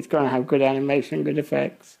 It's going to have good animation, good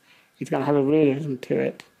effects. It's going to have a realism to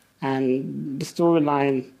it. And the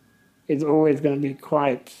storyline is always going to be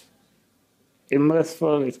quite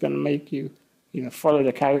immersive. It's going to make you, follow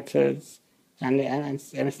the characters, and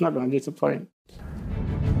it's not going to disappoint.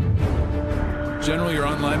 General, you're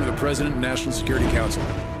online with the President and National Security Council.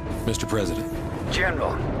 Mr. President.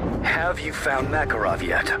 General, have you found Makarov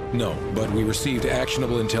yet? No, but we received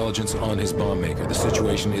actionable intelligence on his bomb maker. The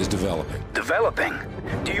situation is developing. Developing?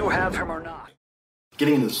 Do you have him or not?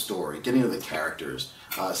 Getting into the story, getting into the characters,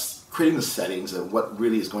 creating the settings of what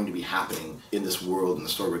really is going to be happening in this world and the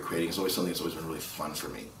story we're creating is always something that's always been really fun for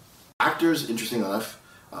me. Actors, interesting enough,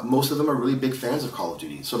 most of them are really big fans of Call of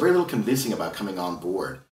Duty, so very little convincing about coming on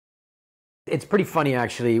board. It's pretty funny,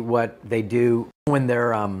 actually, what they do when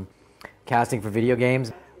they're casting for video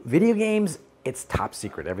games. Video games, it's top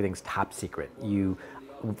secret. Everything's top secret.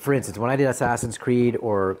 For instance, when I did Assassin's Creed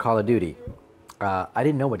or Call of Duty, I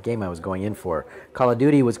didn't know what game I was going in for. Call of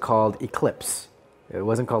Duty was called Eclipse. It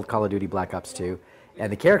wasn't called Call of Duty Black Ops 2.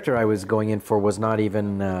 And the character I was going in for was not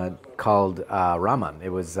even called Rahman. It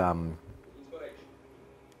was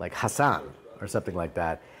like Hassan or something like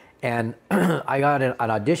that. And I got an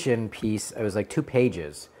audition piece. It was like 2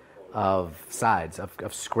 pages of sides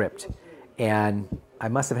of script. And I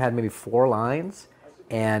must have had maybe 4 lines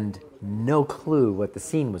and no clue what the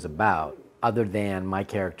scene was about, other than my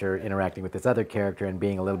character interacting with this other character and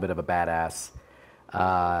being a little bit of a badass,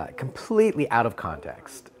 completely out of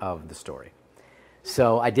context of the story.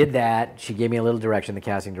 So I did that. She gave me a little direction, the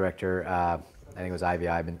casting director, I think it was Ivy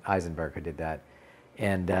Eisenberg who did that.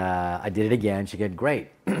 And I did it again. She said, great.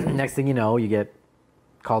 Next thing you know, you get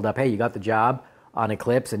called up, hey, you got the job on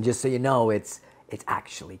Eclipse, and just so you know, it's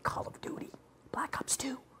actually Call of Duty Black Ops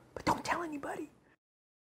 2, but don't tell anybody.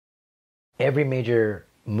 Every major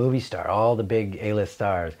movie star, all the big A-list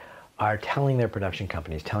stars, are telling their production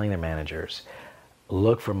companies, telling their managers,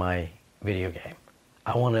 look for my video game.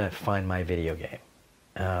 I want to find my video game.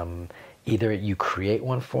 Either you create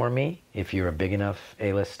one for me if you're a big enough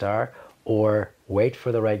A-list star, or wait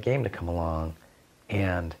for the right game to come along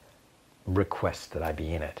and request that I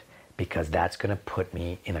be in it, because that's going to put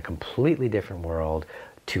me in a completely different world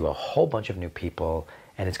to a whole bunch of new people,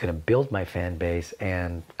 and it's going to build my fan base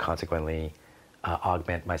and consequently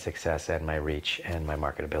augment my success and my reach and my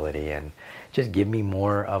marketability, and just give me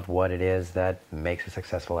more of what it is that makes a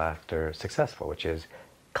successful actor successful, which is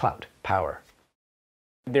clout, power.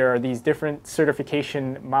 There are these different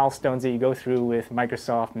certification milestones that you go through with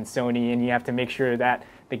Microsoft and Sony, and you have to make sure that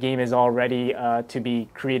the game is all ready to be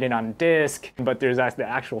created on disk, but there's the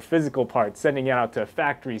actual physical part, sending it out to a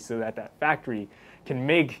factory so that that factory can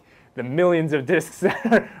make the millions of discs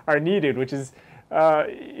that are needed, which is,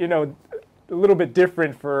 you know, a little bit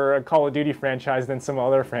different for a Call of Duty franchise than some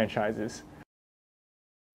other franchises.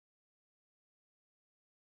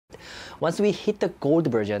 Once we hit the gold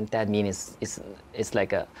version, that means it's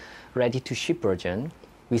like a ready-to-ship version.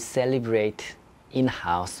 We celebrate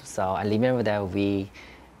in-house. So I remember that we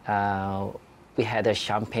had a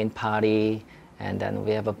champagne party, and then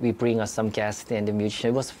we bring some guests and the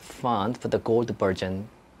musicians. It was fun for the gold version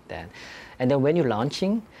then. And then when you're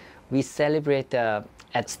launching, we celebrate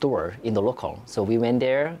at store in the local. So we went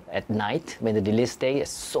there at night when the release day.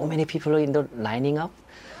 So many people lining up.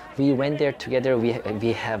 We went there together. We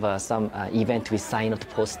have some event. We sign up the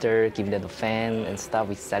poster, give them the fan and stuff.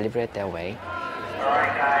 We celebrate that way. All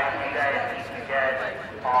right, guys, you guys need to get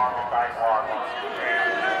on the sidewalk.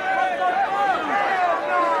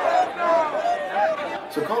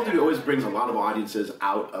 So Call of Duty always brings a lot of audiences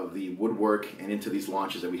out of the woodwork and into these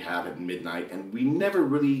launches that we have at midnight, and we never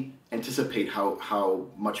really anticipate how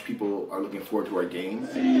much people are looking forward to our game.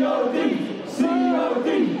 COD,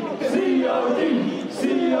 COD, COD,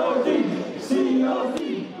 COD,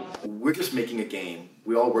 COD. We're just making a game.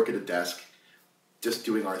 We all work at a desk, just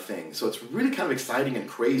doing our thing. So it's really kind of exciting and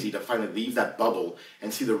crazy to finally leave that bubble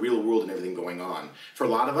and see the real world and everything going on. For a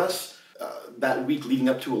lot of us, that week leading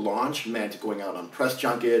up to a launch meant going out on press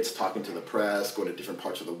junkets, talking to the press, going to different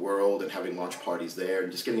parts of the world and having launch parties there,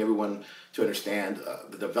 and just getting everyone to understand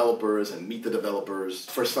the developers and meet the developers.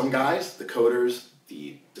 For some guys, the coders,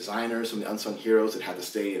 the designers, some of the unsung heroes that had to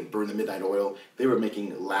stay and burn the midnight oil, they were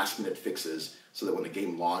making last-minute fixes so that when the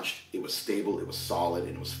game launched, it was stable, it was solid,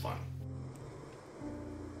 and it was fun.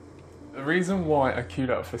 The reason why I queued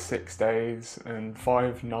up for 6 days and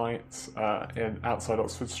 5 nights outside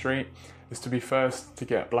Oxford Street is to be first to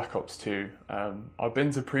get Black Ops 2. I've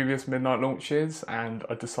been to previous midnight launches and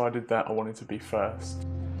I decided that I wanted to be first.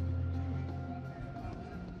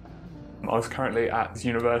 I was currently at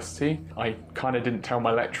university. I kind of didn't tell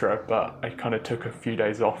my lecturer, but I kind of took a few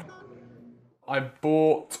days off. I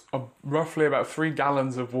bought roughly about 3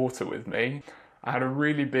 gallons of water with me. I had a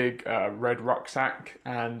really big red rucksack,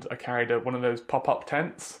 and I carried one of those pop-up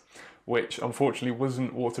tents, which unfortunately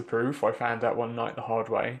wasn't waterproof. I found out one night the hard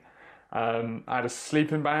way. I had a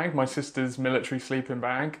sleeping bag, my sister's military sleeping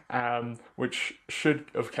bag, which should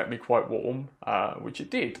have kept me quite warm, which it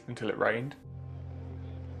did until it rained.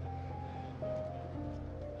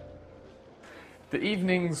 The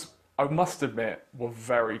evenings, I must admit, were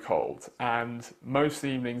very cold, and most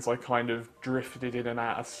evenings I kind of drifted in and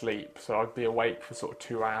out of sleep. So I'd be awake for sort of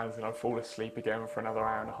 2 hours and I'd fall asleep again for another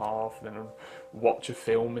hour and a half, and then I'd watch a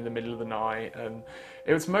film in the middle of the night. And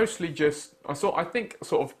it was mostly just, I think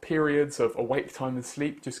sort of periods of awake time and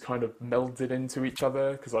sleep just kind of melded into each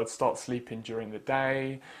other, because I'd start sleeping during the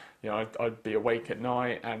day, you know, I'd be awake at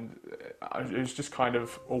night, and it was just kind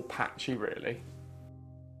of all patchy really.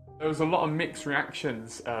 There was a lot of mixed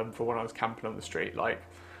reactions for when I was camping on the street. Like,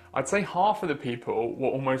 I'd say half of the people were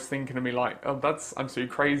almost thinking of me like, oh, that's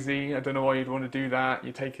absolutely crazy, I don't know why you'd want to do that,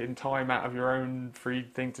 you're taking time out of your own free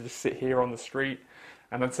thing to just sit here on the street.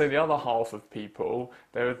 And I'd say the other half of people,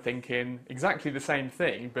 they were thinking exactly the same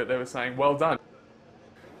thing, but they were saying, well done.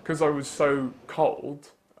 Because I was so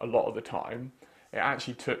cold a lot of the time, it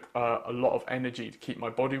actually took a lot of energy to keep my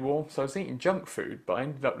body warm. So I was eating junk food, but I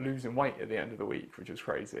ended up losing weight at the end of the week, which was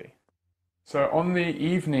crazy. So on the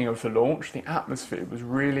evening of the launch, the atmosphere was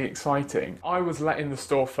really exciting. I was let in the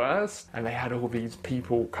store first, and they had all these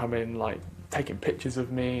people come in, like, taking pictures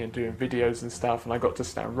of me and doing videos and stuff, and I got to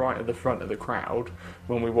stand right at the front of the crowd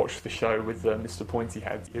when we watched the show with Mr. Pointy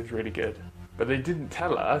Head. It was really good. But they didn't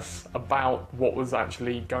tell us about what was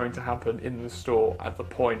actually going to happen in the store at the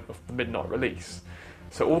point of the midnight release.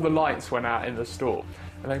 So all the lights went out in the store,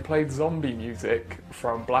 and they played zombie music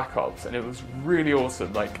from Black Ops, and it was really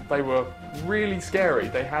awesome. Like, they were really scary.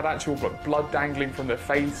 They had actual blood dangling from their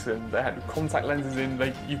face, and they had contact lenses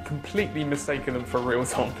in. You completely mistaken them for real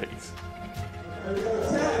zombies. 10,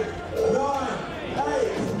 9,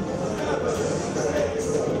 8,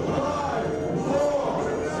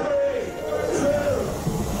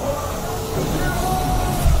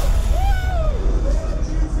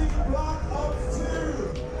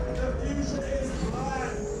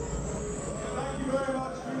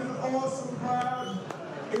 crowd.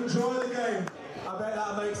 Enjoy the game. I bet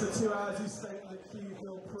that makes the 2 hours you spent in the queue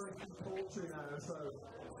feel pretty paltry now, so.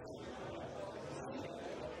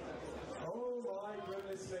 Oh my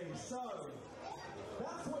goodness me. So,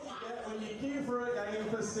 that's what you get when you queue for a game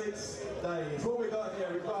for 6 days. What we got here,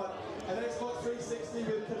 we've got an Xbox 360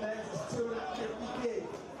 with Connect, it's 250 gig.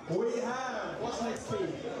 We have, what's next key?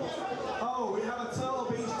 Oh, we have a Turtle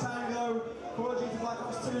Beach Tango Call of Duty Black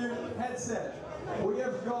Ops 2 headset. We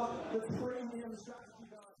have got the premium strategy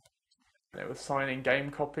guide. It was signing game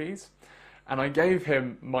copies, and I gave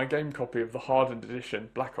him my game copy of the hardened edition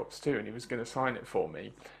Black Ops 2, and he was going to sign it for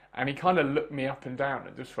me. And he kind of looked me up and down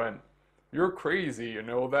and just went, "You're crazy, you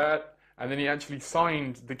know that?" And then he actually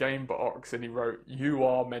signed the game box and he wrote, "You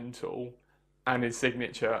are mental," and his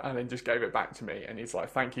signature, and then just gave it back to me. And he's like,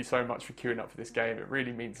 "Thank you so much for queuing up for this game. It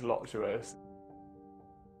really means a lot to us."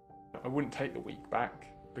 I wouldn't take the week back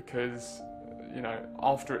because, you know,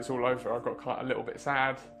 after it's all over, I got quite a little bit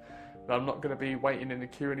sad that I'm not going to be waiting in the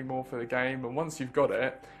queue anymore for the game. And once you've got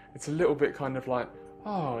it, it's a little bit kind of like,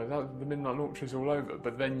 oh, the midnight launch is all over,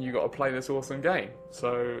 but then you got to play this awesome game.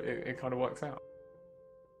 So it kind of works out.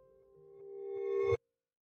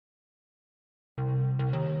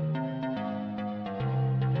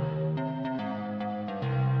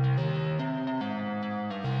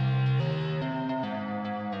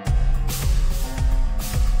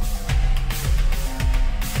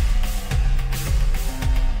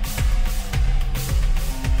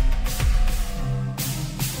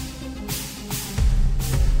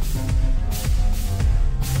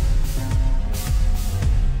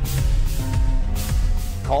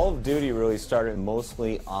 Call of Duty really started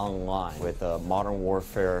mostly online with Modern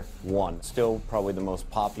Warfare 1. Still probably the most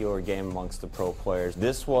popular game amongst the pro players.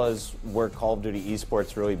 This was where Call of Duty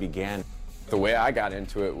esports really began. The way I got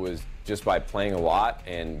into it was just by playing a lot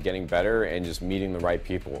and getting better and just meeting the right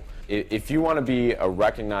people. If you want to be a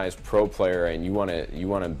recognized pro player and you want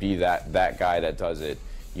to be that guy that does it,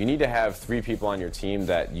 you need to have 3 people on your team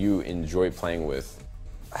that you enjoy playing with.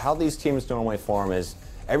 How these teams normally form is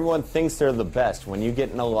everyone thinks they're the best. When you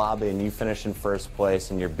get in a lobby and you finish in first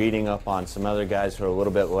place and you're beating up on some other guys who are a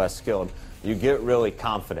little bit less skilled, you get really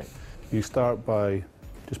confident. You start by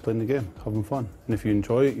just playing the game, having fun. And if you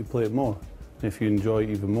enjoy it, you play it more. And if you enjoy it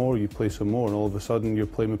even more, you play some more. And all of a sudden, you're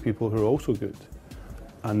playing with people who are also good.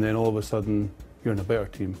 And then all of a sudden, you're in a better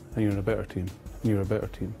team, and you're in a better team, and you're a better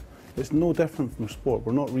team. It's no different from sport.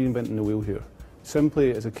 We're not reinventing the wheel here.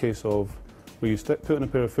 Simply, it's a case of where you put on a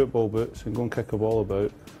pair of football boots and go and kick a ball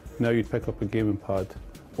about. Now you'd pick up a gaming pad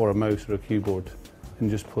or a mouse or a keyboard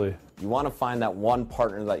and just play. You want to find that one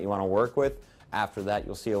partner that you want to work with. After that,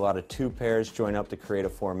 you'll see a lot of 2 pairs join up to create a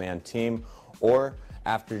 4-man team. Or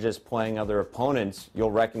after just playing other opponents,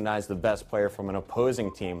 you'll recognize the best player from an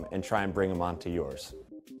opposing team and try and bring them onto yours.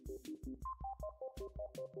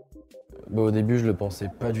 Au début, je le pensais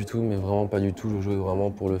pas du tout, mais vraiment pas du tout. Je jouais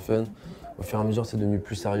vraiment pour le fun. Au fur et à mesure, c'est devenu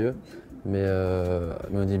plus sérieux. Mais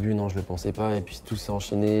au début, non, je le pensais pas. Et puis tout s'est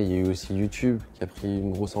enchaîné. Il y a eu aussi YouTube qui a pris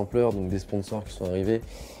une grosse ampleur, donc des sponsors qui sont arrivés,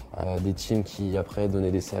 des teams qui après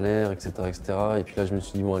donnaient des salaires, etc., etc. Et puis là, je me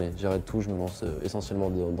suis dit, bon allez, j'arrête tout, je me lance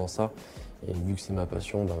essentiellement dans ça. Et vu que c'est ma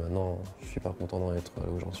passion, ben maintenant, je suis pas content d'en être là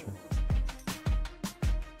où j'en suis.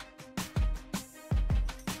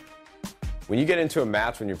 When you get into a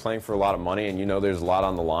match when you're playing for a lot of money and you know there's a lot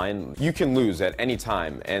on the line, you can lose at any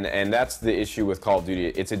time. And that's the issue with Call of Duty.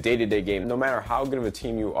 It's a day-to-day game. No matter how good of a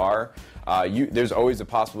team you are, there's always a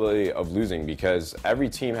possibility of losing because every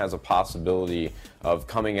team has a possibility of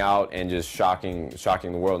coming out and just shocking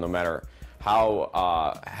the world. No matter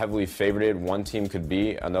how heavily favored one team could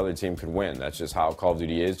be, another team could win. That's just how Call of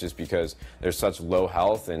Duty is, just because there's such low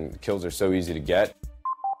health and kills are so easy to get.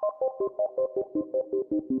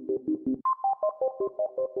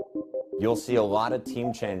 You'll see a lot of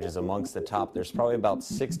team changes amongst the top. There's probably about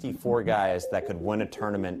 64 guys that could win a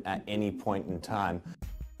tournament at any point in time.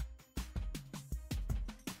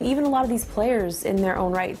 Even a lot of these players in their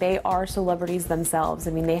own right, they are celebrities themselves.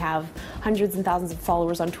 I mean, they have hundreds and thousands of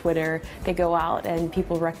followers on Twitter. They go out and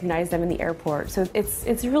people recognize them in the airport. So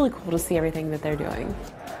it's really cool to see everything that they're doing.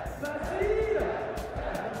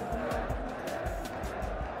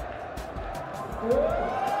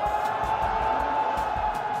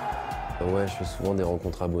 Ouais, je fais souvent des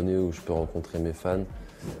rencontres abonnés où je peux rencontrer mes fans.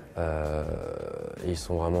 Et ils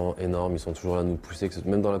sont vraiment énormes, ils sont toujours là à nous pousser.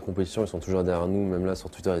 Même dans la compétition, ils sont toujours derrière nous. Même là sur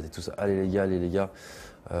Twitter, ils étaient tous allez les gars, allez les gars.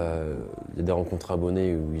 Il y a des rencontres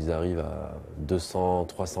abonnés où ils arrivent à 200,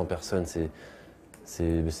 300 personnes.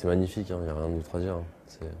 C'est magnifique, il n'y a rien d'autre à dire.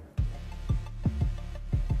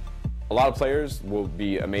 A lot of players will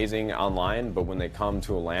be amazing online, but when they come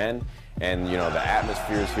to a LAN and you know the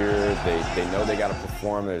atmosphere is here. They know they got to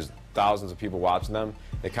perform. There's thousands of people watching them.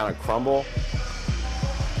 They kind of crumble.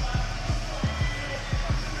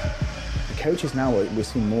 Coaches now, we're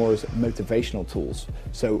seeing more as motivational tools.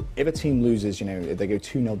 So if a team loses, you know, if they go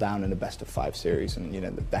 2-0 down in a best-of-5 series and, you know,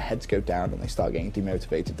 their heads go down and they start getting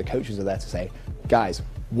demotivated, the coaches are there to say, guys,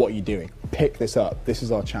 what are you doing? Pick this up. This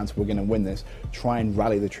is our chance. We're going to win this. Try and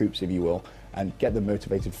rally the troops, if you will, and get them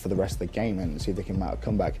motivated for the rest of the game and see if they can mount a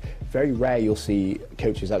comeback. Very rare you'll see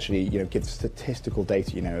coaches actually, you know, give statistical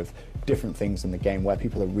data, you know, of different things in the game, where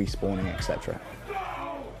people are respawning, etc.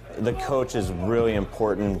 The coach is a really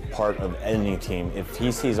important part of any team. If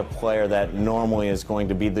he sees a player that normally is going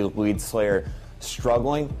to be the lead slayer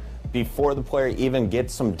struggling, before the player even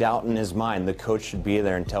gets some doubt in his mind, the coach should be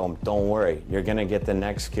there and tell him, don't worry, you're going to get the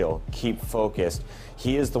next kill. Keep focused.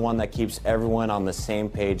 He is the one that keeps everyone on the same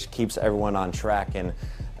page, keeps everyone on track, and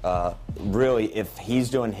really, if he's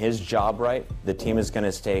doing his job right, the team is going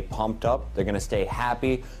to stay pumped up, they're going to stay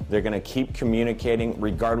happy, they're going to keep communicating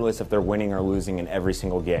regardless if they're winning or losing in every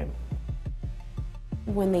single game.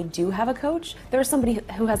 When they do have a coach, there's somebody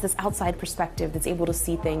who has this outside perspective that's able to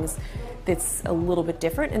see things that's a little bit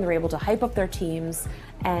different, and they're able to hype up their teams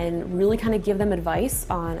and really kind of give them advice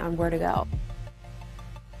on where to go.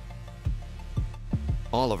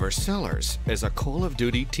 Oliver Sellers is a Call of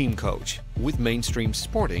Duty team coach with mainstream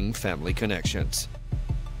sporting family connections.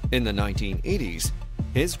 In the 1980s,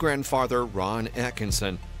 his grandfather Ron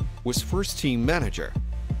Atkinson was first team manager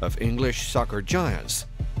of English soccer giants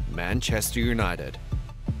Manchester United.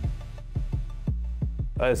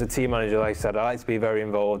 As a team manager, like I said, I like to be very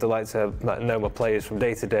involved. I like to know my players from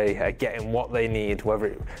day to day, getting what they need, whether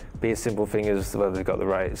it be a simple thing as whether they've got the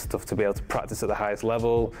right stuff to be able to practice at the highest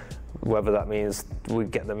level, whether that means we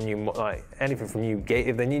get them new, like anything from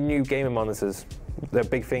if they need new gaming monitors, they're a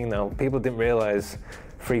big thing now. People didn't realise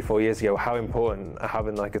 3-4 years ago how important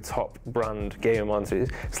having like a top brand gaming monitor is.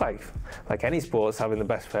 It's like any sports, having the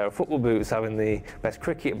best pair of football boots, having the best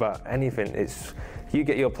cricket bat, anything. It's you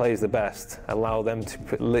get your players the best, allow them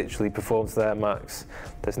to literally perform to their max.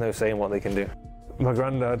 There's no saying what they can do. My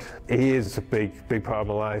granddad, he is a big part of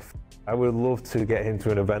my life. I would love to get him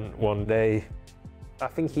to an event one day. I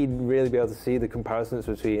think he'd really be able to see the comparisons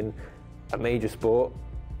between a major sport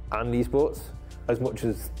and esports. As much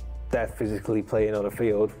as they're physically playing on a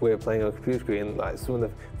field, we're playing on a computer screen. Like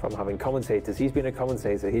from having commentators, he's been a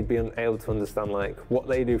commentator, he'd be able to understand like what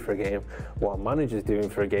they do for a game, what a manager's doing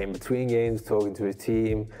for a game, between games, talking to his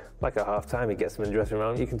team. Like at half time, he gets them in the dressing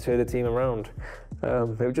room, you can turn the team around.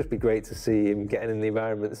 It would just be great to see him getting in the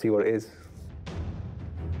environment and see what it is.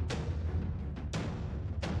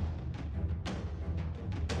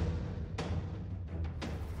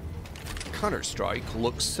 Counter-Strike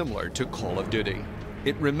looks similar to Call of Duty.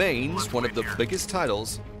 It remains one of the biggest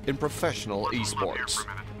titles in professional esports.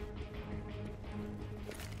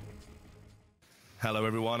 Hello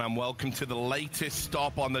everyone and welcome to the latest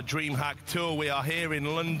stop on the DreamHack Tour. We are here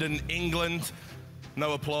in London, England.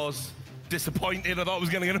 No applause. Disappointed. I thought I was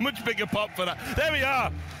going to get a much bigger pop for that. There we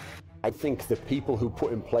are. I think the people who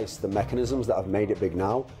put in place the mechanisms that have made it big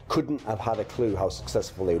now couldn't have had a clue how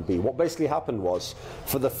successful they would be. What basically happened was,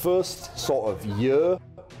 for the first sort of year,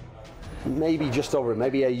 maybe just over,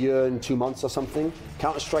 maybe a year and 2 months or something,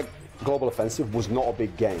 Counter-Strike Global Offensive was not a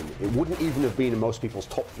big game. It wouldn't even have been in most people's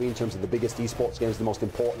top 3 in terms of the biggest esports games, the most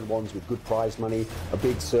important ones with good prize money, a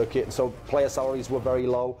big circuit, and so player salaries were very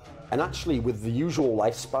low. And actually, with the usual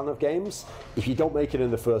lifespan of games, if you don't make it in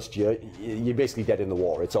the first year, you're basically dead in the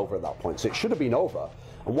water. It's over at that point. So it should have been over.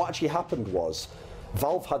 And what actually happened was,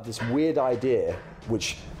 Valve had this weird idea,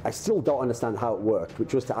 which I still don't understand how it worked,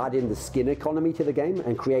 which was to add in the skin economy to the game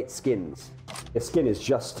and create skins. A skin is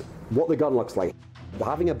just what the gun looks like.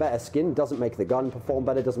 Having a better skin doesn't make the gun perform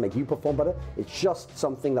better, doesn't make you perform better. It's just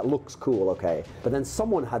something that looks cool, okay? But then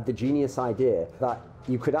someone had the genius idea that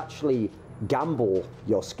you could actually gamble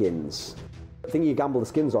your skins. The thing you gamble the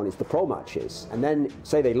skins on is the pro matches. And then,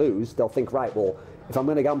 say they lose, they'll think, right, well, if I'm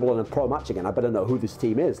going to gamble on a pro match again, I better know who this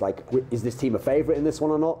team is. Like, is this team a favourite in this one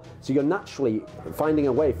or not? So you're naturally finding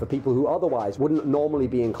a way for people who otherwise wouldn't normally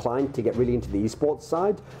be inclined to get really into the esports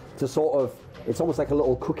side to sort of, it's almost like a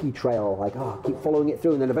little cookie trail, like, oh, keep following it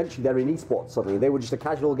through, and then eventually they're in esports suddenly. They were just a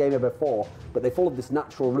casual gamer before, but they followed this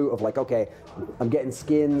natural route of like, okay, I'm getting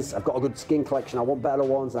skins, I've got a good skin collection, I want better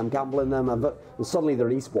ones, I'm gambling them, and suddenly they're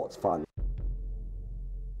an esports fan.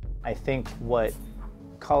 I think what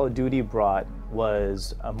Call of Duty brought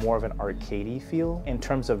was a more of an arcadey feel in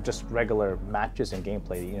terms of just regular matches and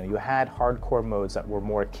gameplay. You know, you had hardcore modes that were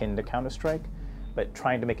more akin to Counter-Strike, but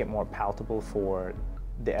trying to make it more palatable for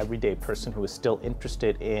the everyday person who is still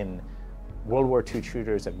interested in World War II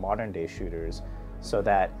shooters and modern day shooters so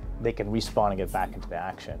that they can respawn and get back into the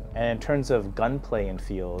action. And in terms of gunplay and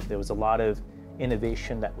feel, there was a lot of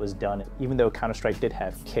innovation that was done, even though Counter-Strike did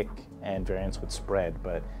have kick and variants with spread,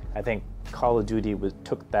 but I think Call of Duty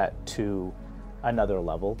took that to another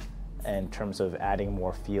level in terms of adding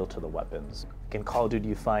more feel to the weapons. In Call of Duty,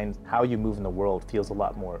 you find how you move in the world feels a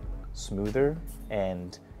lot more smoother,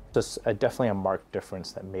 and just definitely a marked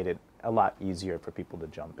difference that made it a lot easier for people to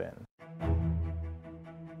jump in.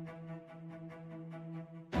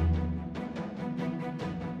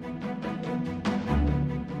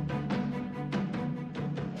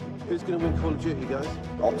 Who's going to win Call of Duty, guys?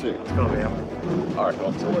 Optic. It's going to be him. I reckon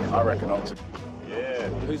Optic. I reckon Optic. Yeah.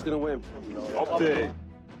 Who's going to win? Optic.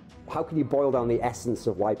 How can you boil down the essence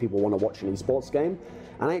of why people want to watch an esports game?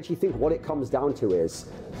 And I actually think what it comes down to is,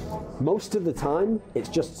 most of the time, it's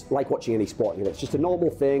just like watching any sport. You know, it's just a normal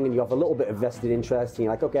thing, and you have a little bit of vested interest, and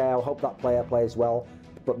you're like, okay, I hope that player plays well.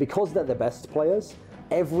 But because they're the best players,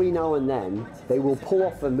 every now and then, they will pull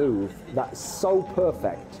off a move that's so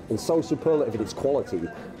perfect and so superlative in its quality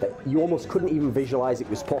that you almost couldn't even visualize it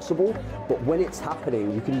was possible. But when it's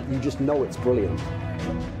happening, you just know it's brilliant.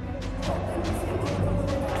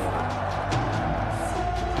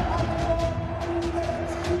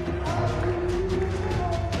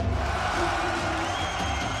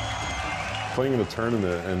 Playing in a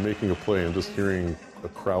tournament and making a play and just hearing a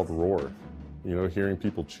crowd roar, you know, hearing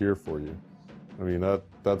people cheer for you. I mean,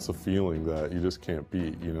 that's a feeling that you just can't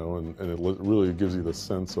beat, you know, and it really gives you the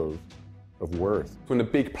sense of worth. When the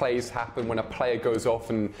big plays happen, when a player goes off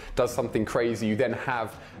and does something crazy, you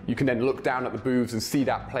can then look down at the booths and see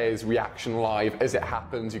that player's reaction live as it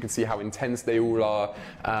happens. You can see how intense they all are,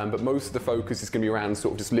 but most of the focus is going to be around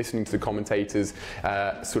sort of just listening to the commentators,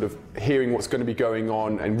 sort of hearing what's going to be going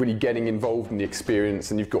on and really getting involved in the experience.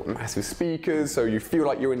 And you've got massive speakers, so you feel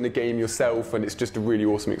like you're in the game yourself, and it's just a really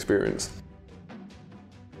awesome experience.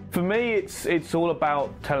 For me, it's all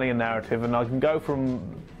about telling a narrative, and I can go from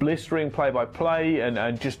blistering play-by-play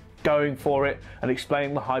and just going for it and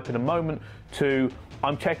explaining the hype in a moment to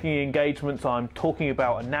I'm checking engagements, I'm talking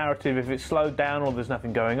about a narrative. If it's slowed down or there's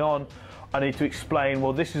nothing going on, I need to explain,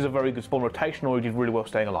 well, this is a very good spawn rotation, or you did really well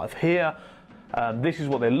staying alive here. This is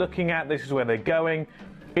what they're looking at, this is where they're going.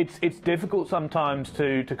 It's difficult sometimes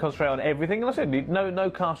to concentrate on everything. And I said, no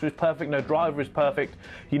caster is perfect, no driver is perfect.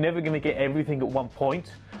 You're never going to get everything at one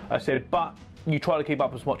point. I said, but you try to keep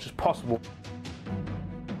up as much as possible.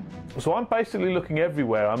 So I'm basically looking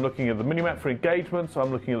everywhere. I'm looking at the minimap for engagements,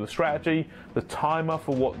 I'm looking at the strategy, the timer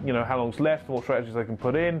for what, how long's left and what strategies they can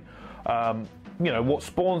put in, what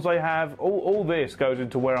spawns they have. All this goes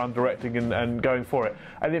into where I'm directing and going for it.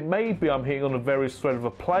 And it may be I'm hitting on a various thread of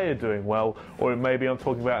a player doing well, or it may be I'm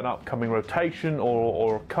talking about an upcoming rotation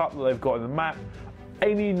or a cut that they've got in the map.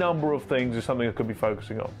 Any number of things is something I could be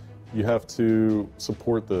focusing on. You have to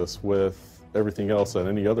support this with everything else that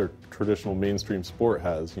any other traditional mainstream sport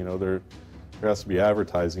has. You know, there has to be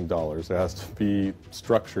advertising dollars, there has to be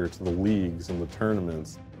structure to the leagues and the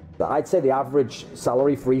tournaments. I'd say the average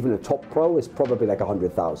salary for even a top pro is probably like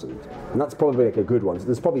 100,000, and that's probably like a good one. So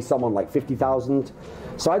there's probably someone like 50,000.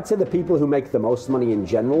 So I'd say the people who make the most money in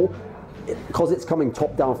general, because it's coming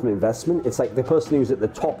top down from investment, it's like the person who's at the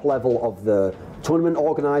top level of the tournament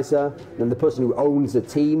organizer, then the person who owns a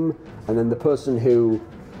team, and then the person who,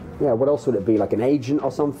 what else would it be, like an agent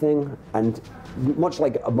or something. And much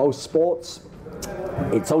like most sports,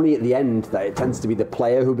 it's only at the end that it tends to be the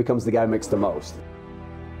player who becomes the guy who makes the most.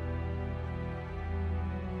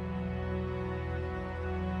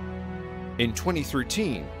 In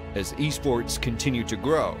 2013, as esports continued to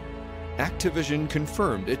grow, Activision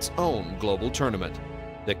confirmed its own global tournament,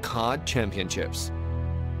 the COD Championships.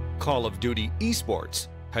 Call of Duty esports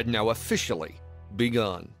had now officially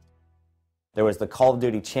begun. There was the Call of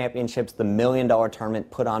Duty Championships, the $1 million tournament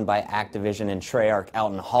put on by Activision and Treyarch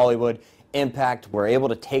out in Hollywood. Impact were able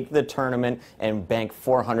to take the tournament and bank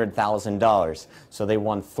 $400,000. So they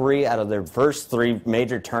won 3 out of their first 3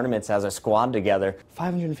 major tournaments as a squad together.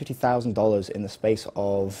 $550,000 in the space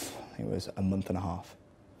of, I think it was a month and a half.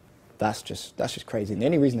 That's just crazy. And the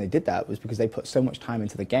only reason they did that was because they put so much time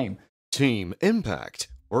into the game. Team Impact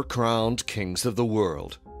were crowned kings of the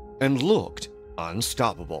world and looked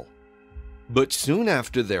unstoppable. But soon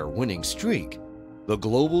after their winning streak, the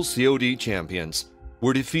global COD champions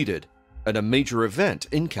were defeated at a major event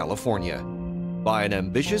in California by an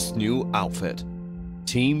ambitious new outfit,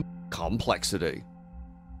 Team Complexity.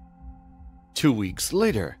 2 weeks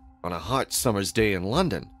later, on a hot summer's day in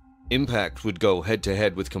London, Impact would go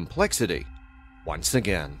head-to-head with Complexity once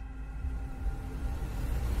again.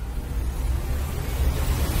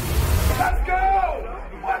 Let's go!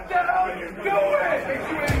 What the hell are you doing?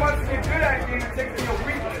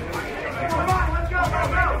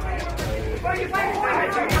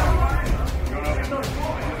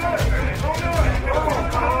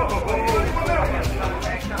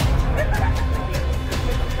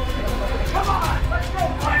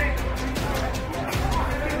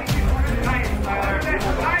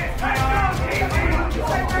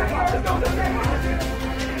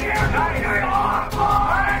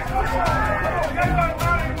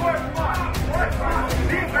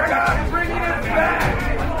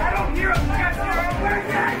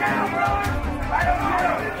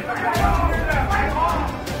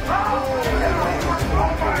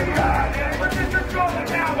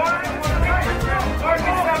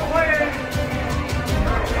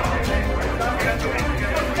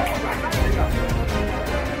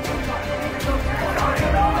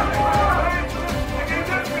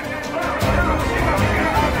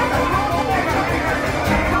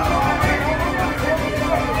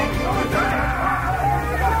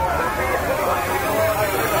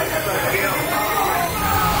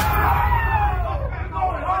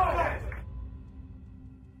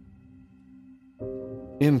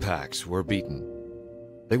 Impacts were beaten.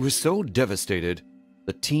 They were so devastated,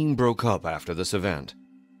 the team broke up after this event.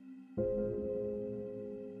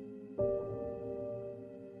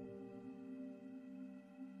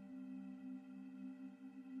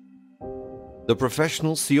 The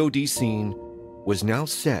professional COD scene was now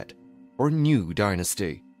set for a new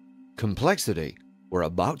dynasty. Complexity were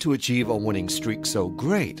about to achieve a winning streak so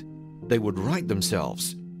great, they would write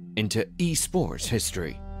themselves into esports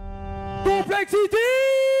history. Complexity!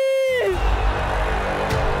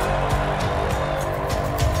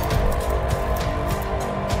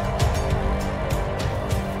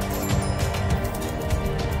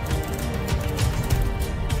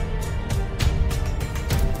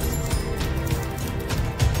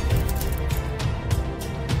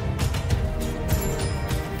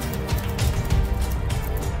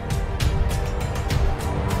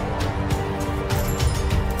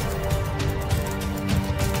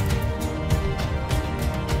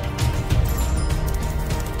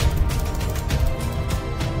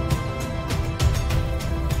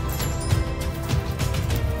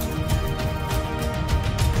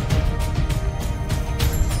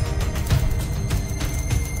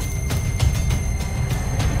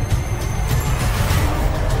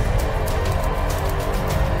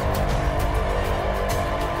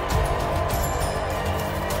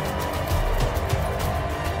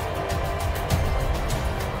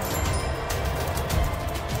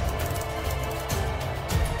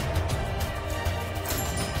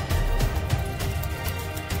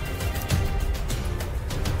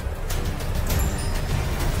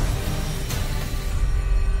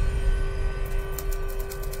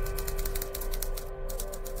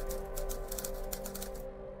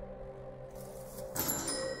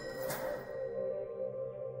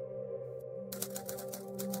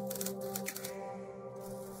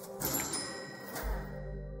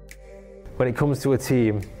 When it comes to a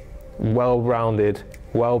team, well-rounded,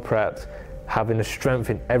 well-prepped, having a strength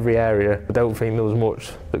in every area, I don't think there was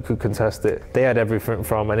much that could contest it. They had everything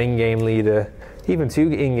from an in-game leader, even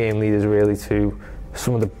two in-game leaders really, to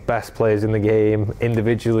some of the best players in the game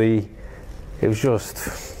individually. It was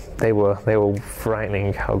just, they were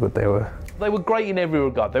frightening how good they were. They were great in every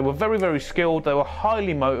regard. They were very, very skilled. They were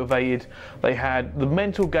highly motivated. They had the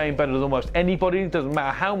mental game better than almost anybody. It doesn't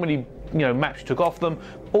matter how many maps you took off them.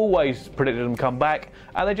 Always predicted them come back,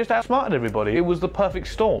 and they just outsmarted everybody. It was the perfect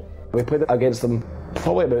storm. We played against them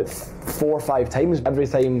probably about 4 or 5 times. Every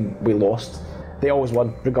time we lost, they always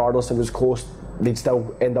won, regardless if it was close. They'd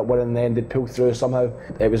still end up winning in the end. They'd pull through somehow.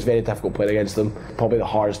 It was very difficult playing against them. Probably the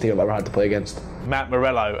hardest team I've ever had to play against. Matt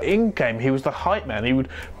Morello, in-game, he was the hype man. He would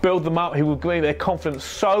build them up. He would make their confidence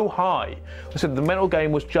so high. I said the mental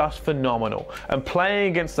game was just phenomenal. And playing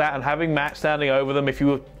against that and having Matt standing over them, if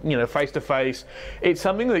you were, face to face, it's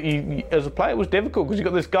something that you, as a player, was difficult because you've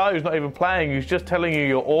got this guy who's not even playing, who's just telling you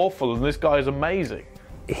you're awful, and this guy is amazing.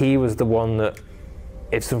 He was the one that,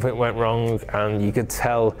 if something went wrong, and you could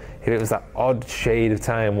tell if it was that odd shade of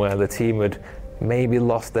time where the team had maybe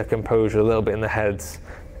lost their composure a little bit in the heads,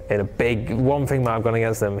 in a big one thing might have gone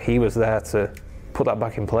against them, he was there to put that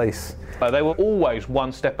back in place. They were always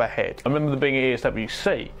one step ahead. I remember them being at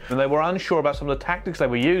ESWC, and they were unsure about some of the tactics they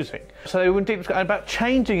were using. So they were deep about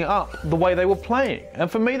changing up the way they were playing.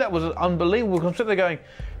 And for me, that was unbelievable, because I'm sitting there going,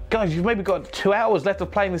 guys, you've maybe got 2 hours left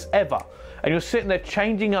of playing this ever. And you're sitting there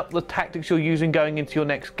changing up the tactics you're using going into your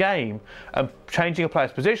next game, and changing a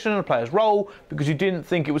player's position and a player's role because you didn't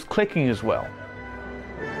think it was clicking as well.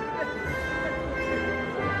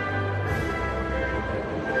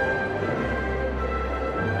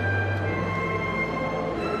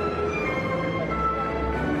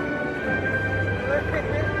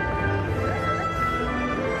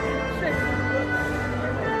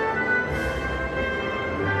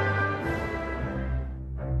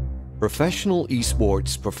 Professional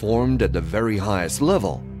esports performed at the very highest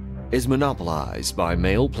level is monopolized by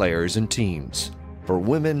male players and teams. For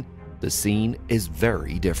women, the scene is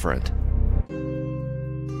very different.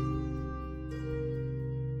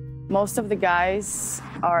 Most of the guys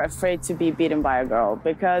are afraid to be beaten by a girl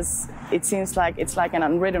because it seems like it's like an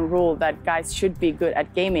unwritten rule that guys should be good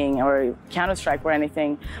at gaming or Counter-Strike or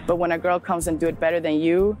anything. But when a girl comes and do it better than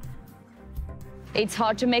you, it's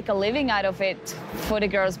hard to make a living out of it for the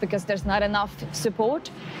girls because there's not enough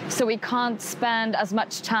support. So we can't spend as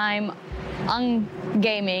much time on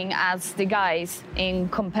gaming as the guys in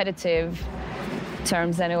competitive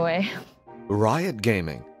terms anyway. Riot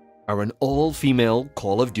Gaming are an all-female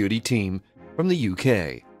Call of Duty team from the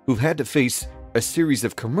UK who've had to face a series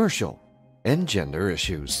of commercial and gender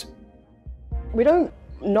issues. We don't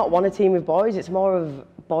not want a team with boys, it's more of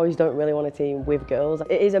boys don't really want a team with girls.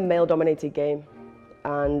 It is a male-dominated game.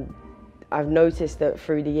 and I've noticed that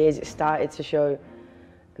through the years it started to show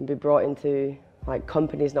and be brought into like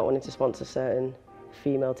companies not wanting to sponsor certain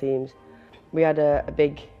female teams. We had a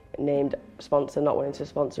big named sponsor not wanting to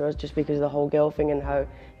sponsor us just because of the whole girl thing and how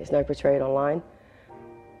it's now portrayed online.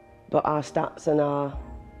 But our stats and our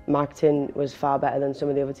marketing was far better than some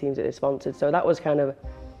of the other teams that they sponsored, so that was kind of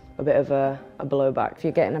a bit of a blowback. If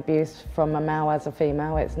you're getting abuse from a male as a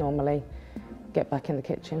female, it's normally get back in the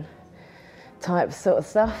kitchen type sort of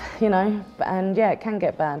stuff, you know, and yeah, it can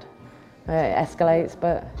get bad. It escalates,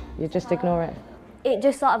 but you just ignore it. It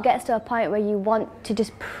just sort of gets to a point where you want to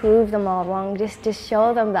just prove them all wrong, just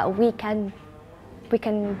show them that we can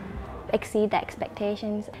exceed their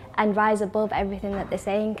expectations and rise above everything that they're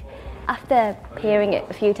saying. After hearing it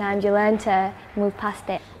a few times, you learn to move past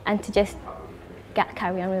it and to just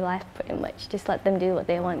carry on with life, pretty much. Just let them do what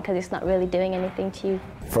they want, because it's not really doing anything to you.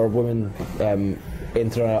 For women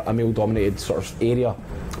entering a male-dominated sort of area,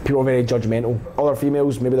 people are very judgmental. Other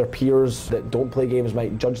females, maybe their peers that don't play games,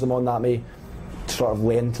 might judge them on that, may sort of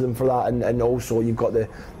lend to them for that, and also you've got it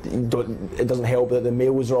doesn't help that the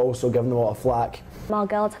males are also giving them a lot of flack. More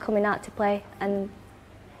girls are coming out to play, and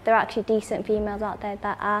there are actually decent females out there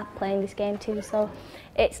that are playing this game too, so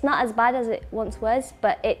it's not as bad as it once was,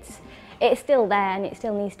 but it's still there and it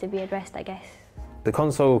still needs to be addressed, I guess. The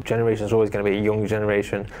console generation is always going to be a young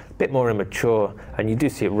generation, a bit more immature, and you do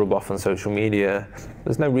see it rub off on social media.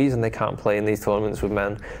 There's no reason they can't play in these tournaments with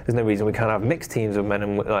men. There's no reason we can't have mixed teams of men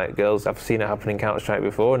and like girls. I've seen it happen in Counter-Strike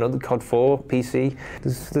before, and other COD 4, PC.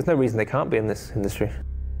 There's no reason they can't be in this industry.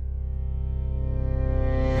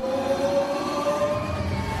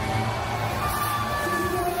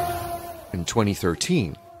 In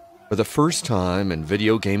 2013, for the first time in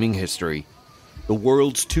video gaming history, the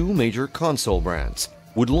world's two major console brands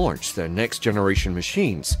would launch their next-generation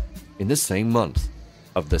machines in the same month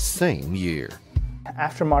of the same year.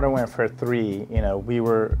 After Modern Warfare 3, you know, we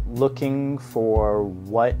were looking for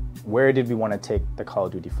where did we want to take the Call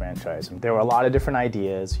of Duty franchise? And there were a lot of different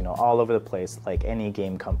ideas, you know, all over the place, like any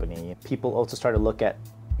game company. People also started to look at,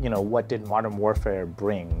 you know, what did Modern Warfare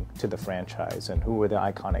bring to the franchise, and who were the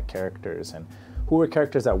iconic characters, and who were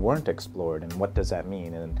characters that weren't explored, and what does that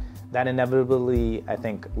mean? And that inevitably, I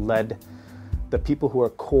think, led the people who are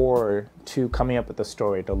core to coming up with the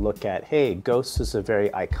story to look at, hey, Ghost is a very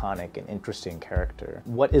iconic and interesting character.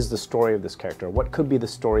 What is the story of this character? What could be the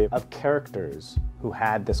story of characters who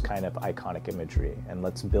had this kind of iconic imagery? And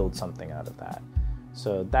let's build something out of that.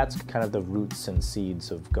 So that's kind of the roots and seeds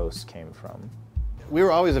of Ghost came from. We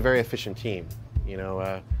were always a very efficient team. You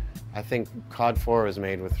know, I think COD 4 was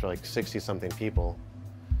made with like 60-something people.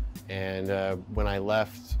 And when I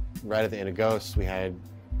left right at the end of Ghost, we had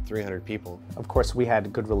 300 people. Of course, we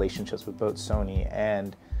had good relationships with both Sony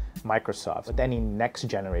and Microsoft. With any next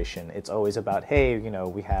generation, it's always about, hey, you know,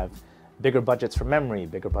 we have bigger budgets for memory,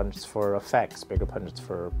 bigger budgets for effects, bigger budgets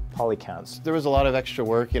for poly counts. There was a lot of extra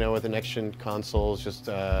work, you know, with the next-gen consoles, just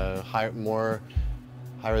more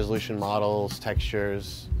high-resolution models,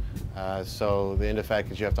 textures. So the end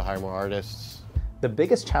effect is you have to hire more artists. The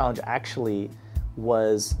biggest challenge actually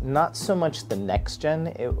was not so much the next gen,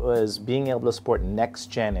 it was being able to support next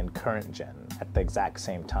gen and current gen at the exact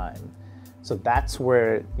same time. So that's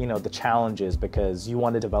where, you know, the challenge is, because you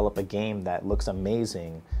want to develop a game that looks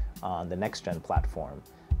amazing on the next gen platform,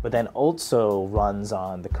 but then also runs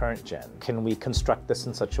on the current gen. Can we construct this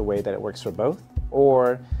in such a way that it works for both?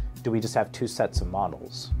 Or do we just have two sets of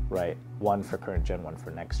models, right? One for current gen, one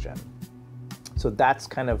for next gen. So that's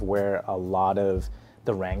kind of where a lot of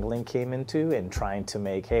the wrangling came into, and trying to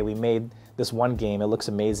make, hey, we made this one game, it looks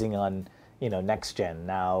amazing on, you know, next gen.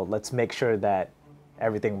 Now let's make sure that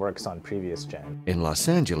everything works on previous gen. In Los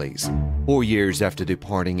Angeles, 4 years after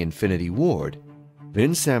departing Infinity Ward,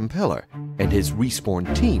 Vince Zampeller and his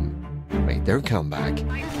Respawn team made their comeback.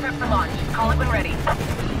 Prep for launch. Call it when ready.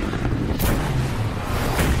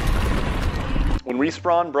 When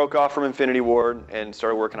Respawn broke off from Infinity Ward and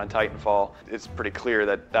started working on Titanfall, it's pretty clear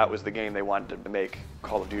that that was the game they wanted to make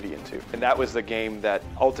Call of Duty into. And that was the game that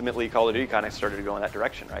ultimately Call of Duty kind of started to go in that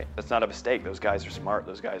direction, right? That's not a mistake. Those guys are smart.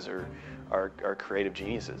 Those guys are creative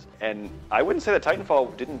geniuses. And I wouldn't say that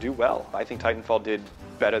Titanfall didn't do well. I think Titanfall did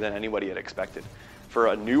better than anybody had expected. For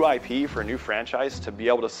a new IP, for a new franchise, to be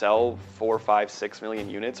able to sell 4, 5, 6 million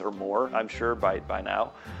units or more, I'm sure by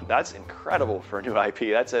now, that's incredible for a new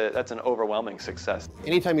IP. That's an overwhelming success.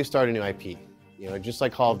 Anytime you start a new IP, you know, just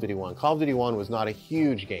like Call of Duty 1. Call of Duty 1 was not a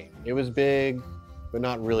huge game. It was big, but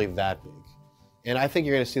not really that big. And I think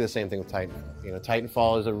you're going to see the same thing with Titanfall. You know,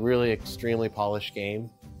 Titanfall is a really extremely polished game,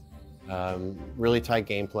 really tight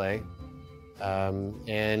gameplay.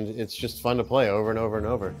 And it's just fun to play over and over and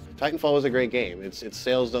over. Titanfall was a great game. Its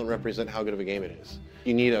sales don't represent how good of a game it is.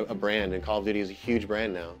 You need a brand, and Call of Duty is a huge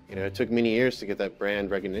brand now. You know, it took many years to get that brand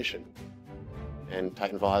recognition, and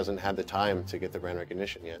Titanfall hasn't had the time to get the brand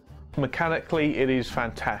recognition yet. Mechanically, it is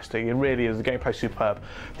fantastic. It really is. The gameplay's superb.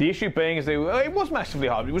 The issue being is that it was massively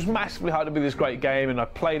hard. It was massively hard to be this great game, and I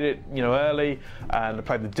played it, you know, early, and I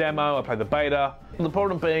played the demo, I played the beta. And the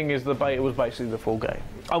problem being is the beta was basically the full game.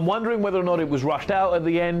 I'm wondering whether or not it was rushed out at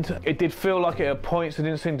the end. It did feel like at points there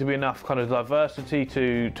didn't seem to be enough kind of diversity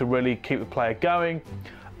to really keep the player going.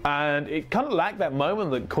 And it kind of lacked that moment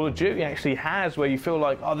that Call of Duty actually has where you feel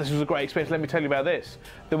like, oh, this was a great experience, let me tell you about this.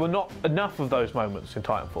 There were not enough of those moments in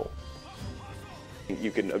Titanfall. You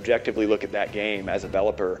can objectively look at that game as a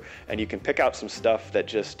developer and you can pick out some stuff that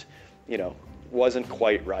just, you know, wasn't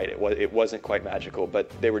quite right. It wasn't quite magical, but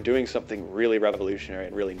they were doing something really revolutionary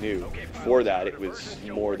and really new. For that, it was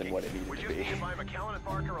more than what it needed to be.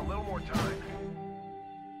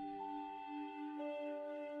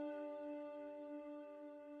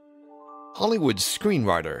 Hollywood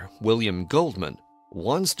screenwriter William Goldman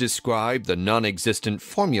once described the non-existent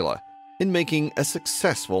formula in making a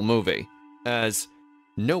successful movie as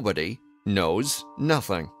nobody knows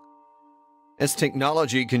nothing. As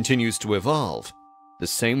technology continues to evolve, the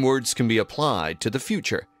same words can be applied to the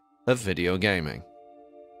future of video gaming.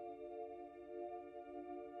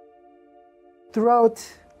 Throughout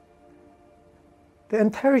the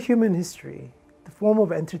entire human history, the form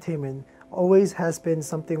of entertainment always has been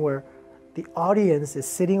something where the audience is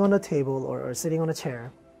sitting on a table or sitting on a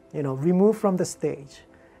chair, you know, removed from the stage,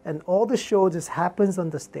 and all the show just happens on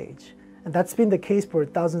the stage. And that's been the case for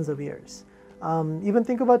thousands of years. Even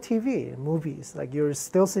think about TV, movies, like you're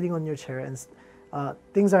still sitting on your chair and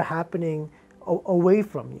things are happening away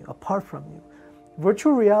from you, apart from you.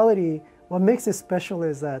 Virtual reality, what makes it special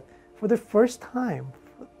is that for the first time,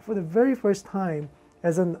 for the very first time,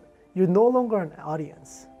 you're no longer an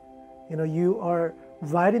audience. You know, you are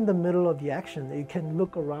right in the middle of the action. You can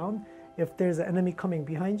look around. If there's an enemy coming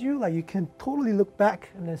behind you, like you can totally look back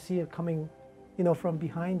and then see it coming, you know, from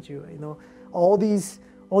behind you. You know, all these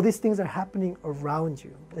things are happening around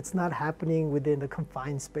you. It's not happening within the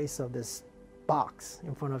confined space of this box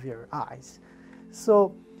in front of your eyes.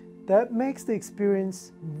 So that makes the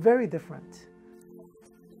experience very different.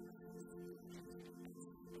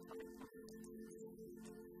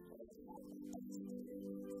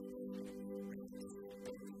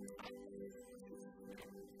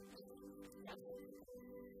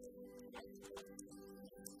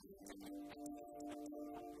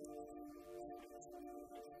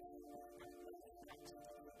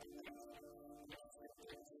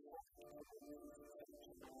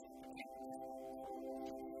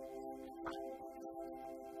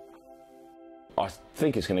 I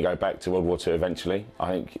think it's going to go back to World War II eventually. I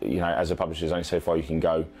think, you know, as a publisher, there's only so far you can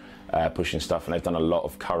go pushing stuff, and they've done a lot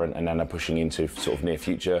of current, and then they're pushing into sort of near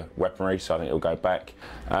future weaponry, so I think it'll go back.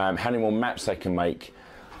 How many more maps they can make,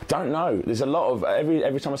 I don't know. There's a lot of,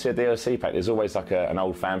 every time I see a DLC pack, there's always like an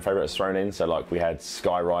old fan favourite that's thrown in. So like we had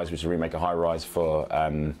Skyrise, which is a remake of High Rise for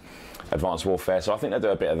Advanced Warfare, so I think they'll do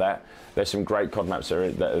a bit of that. There's some great COD maps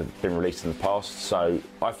that have been released in the past, so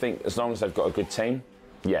I think as long as they've got a good team,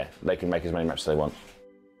 yeah, they can make as many maps as they want.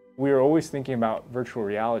 We are always thinking about virtual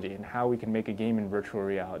reality and how we can make a game in virtual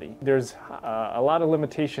reality. There's a lot of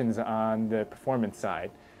limitations on the performance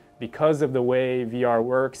side because of the way VR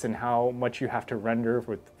works and how much you have to render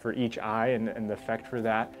for each eye and the effect for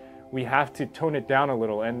that. We have to tone it down a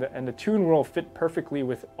little, and the Toon World fit perfectly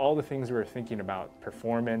with all the things we were thinking about: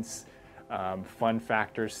 performance, fun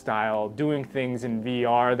factors, style, doing things in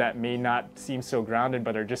VR that may not seem so grounded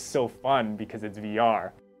but are just so fun because it's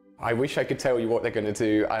VR. I wish I could tell you what they're going to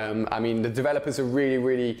do. I mean, the developers are really,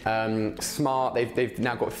 really smart. They've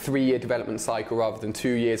now got a 3-year development cycle rather than 2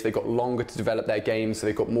 years. They've got longer to develop their games, so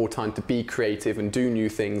they've got more time to be creative and do new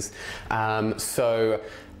things. So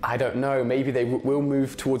I don't know, maybe they will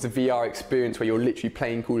move towards a VR experience where you're literally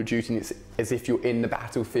playing Call of Duty and it's as if you're in the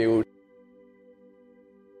battlefield.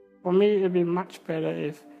 For me, it would be much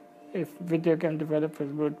better if video game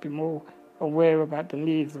developers would be more aware about the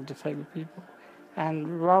needs of disabled people.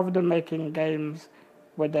 And rather than making games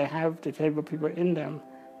where they have disabled people in them,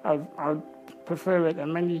 I would prefer it,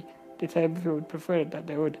 and many disabled people would prefer it, that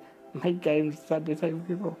they would make games that disabled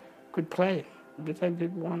people could play. Disabled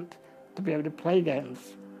people want to be able to play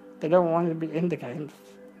games. They don't want to be in the games,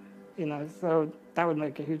 you know, so that would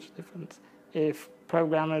make a huge difference if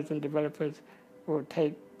programmers and developers would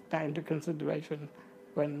take that into consideration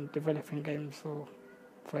when developing games for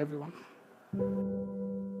everyone.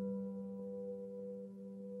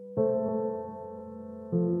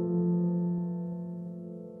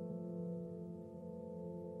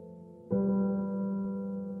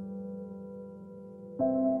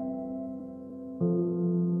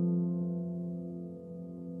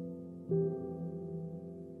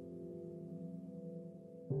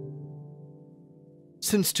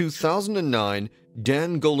 since 2009,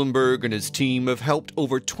 Dan Golenberg and his team have helped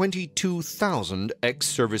over 22,000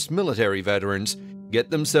 ex-service military veterans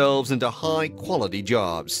get themselves into high-quality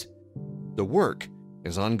jobs. The work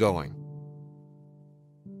is ongoing.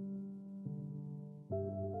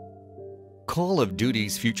 Call of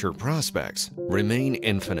Duty's future prospects remain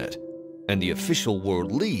infinite, and the official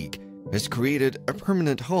World League has created a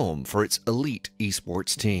permanent home for its elite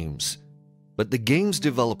esports teams. But the game's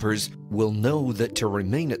developers will know that to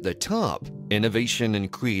remain at the top, innovation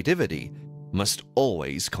and creativity must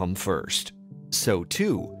always come first. So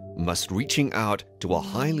too must reaching out to a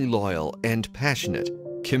highly loyal and passionate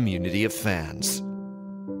community of fans.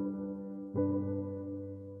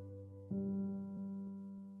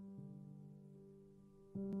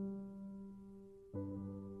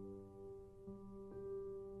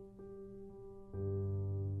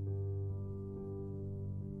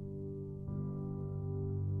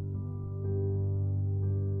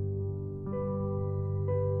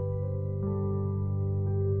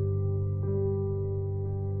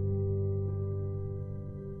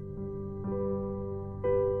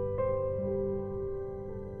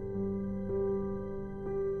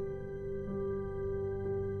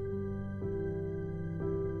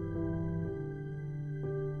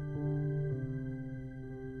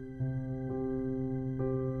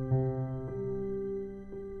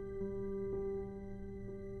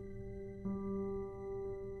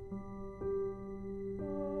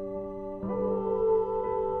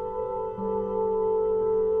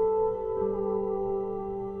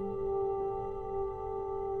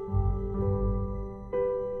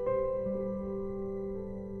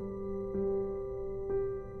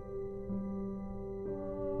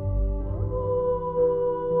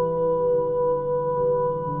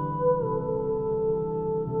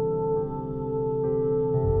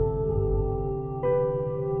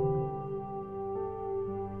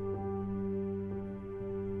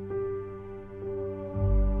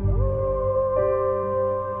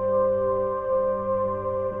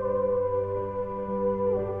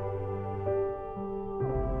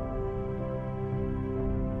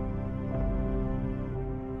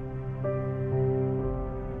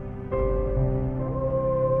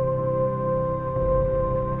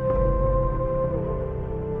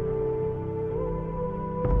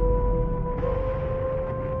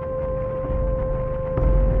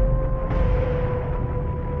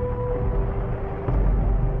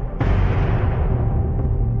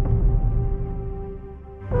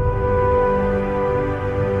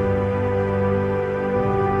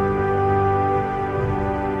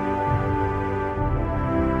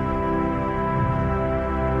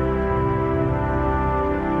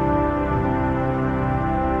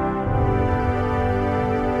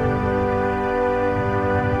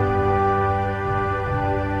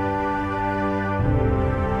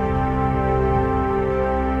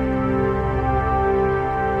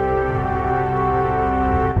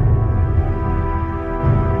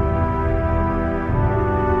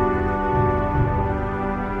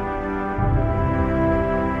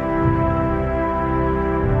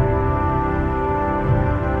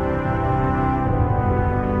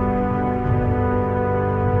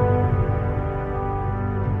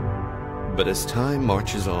 But as time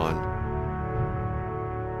marches on,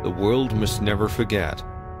 the world must never forget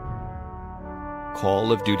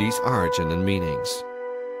Call of Duty's origin and meanings,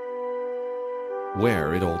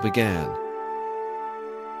 where it all began,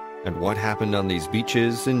 and what happened on these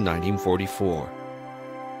beaches in 1944.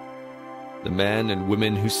 The men and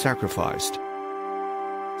women who sacrificed,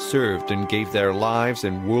 served and gave their lives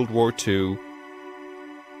in World War II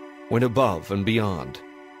went above and beyond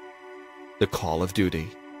the call of duty.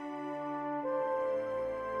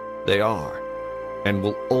 They are and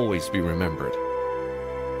will always be remembered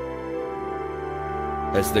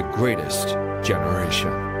as the greatest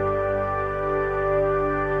generation.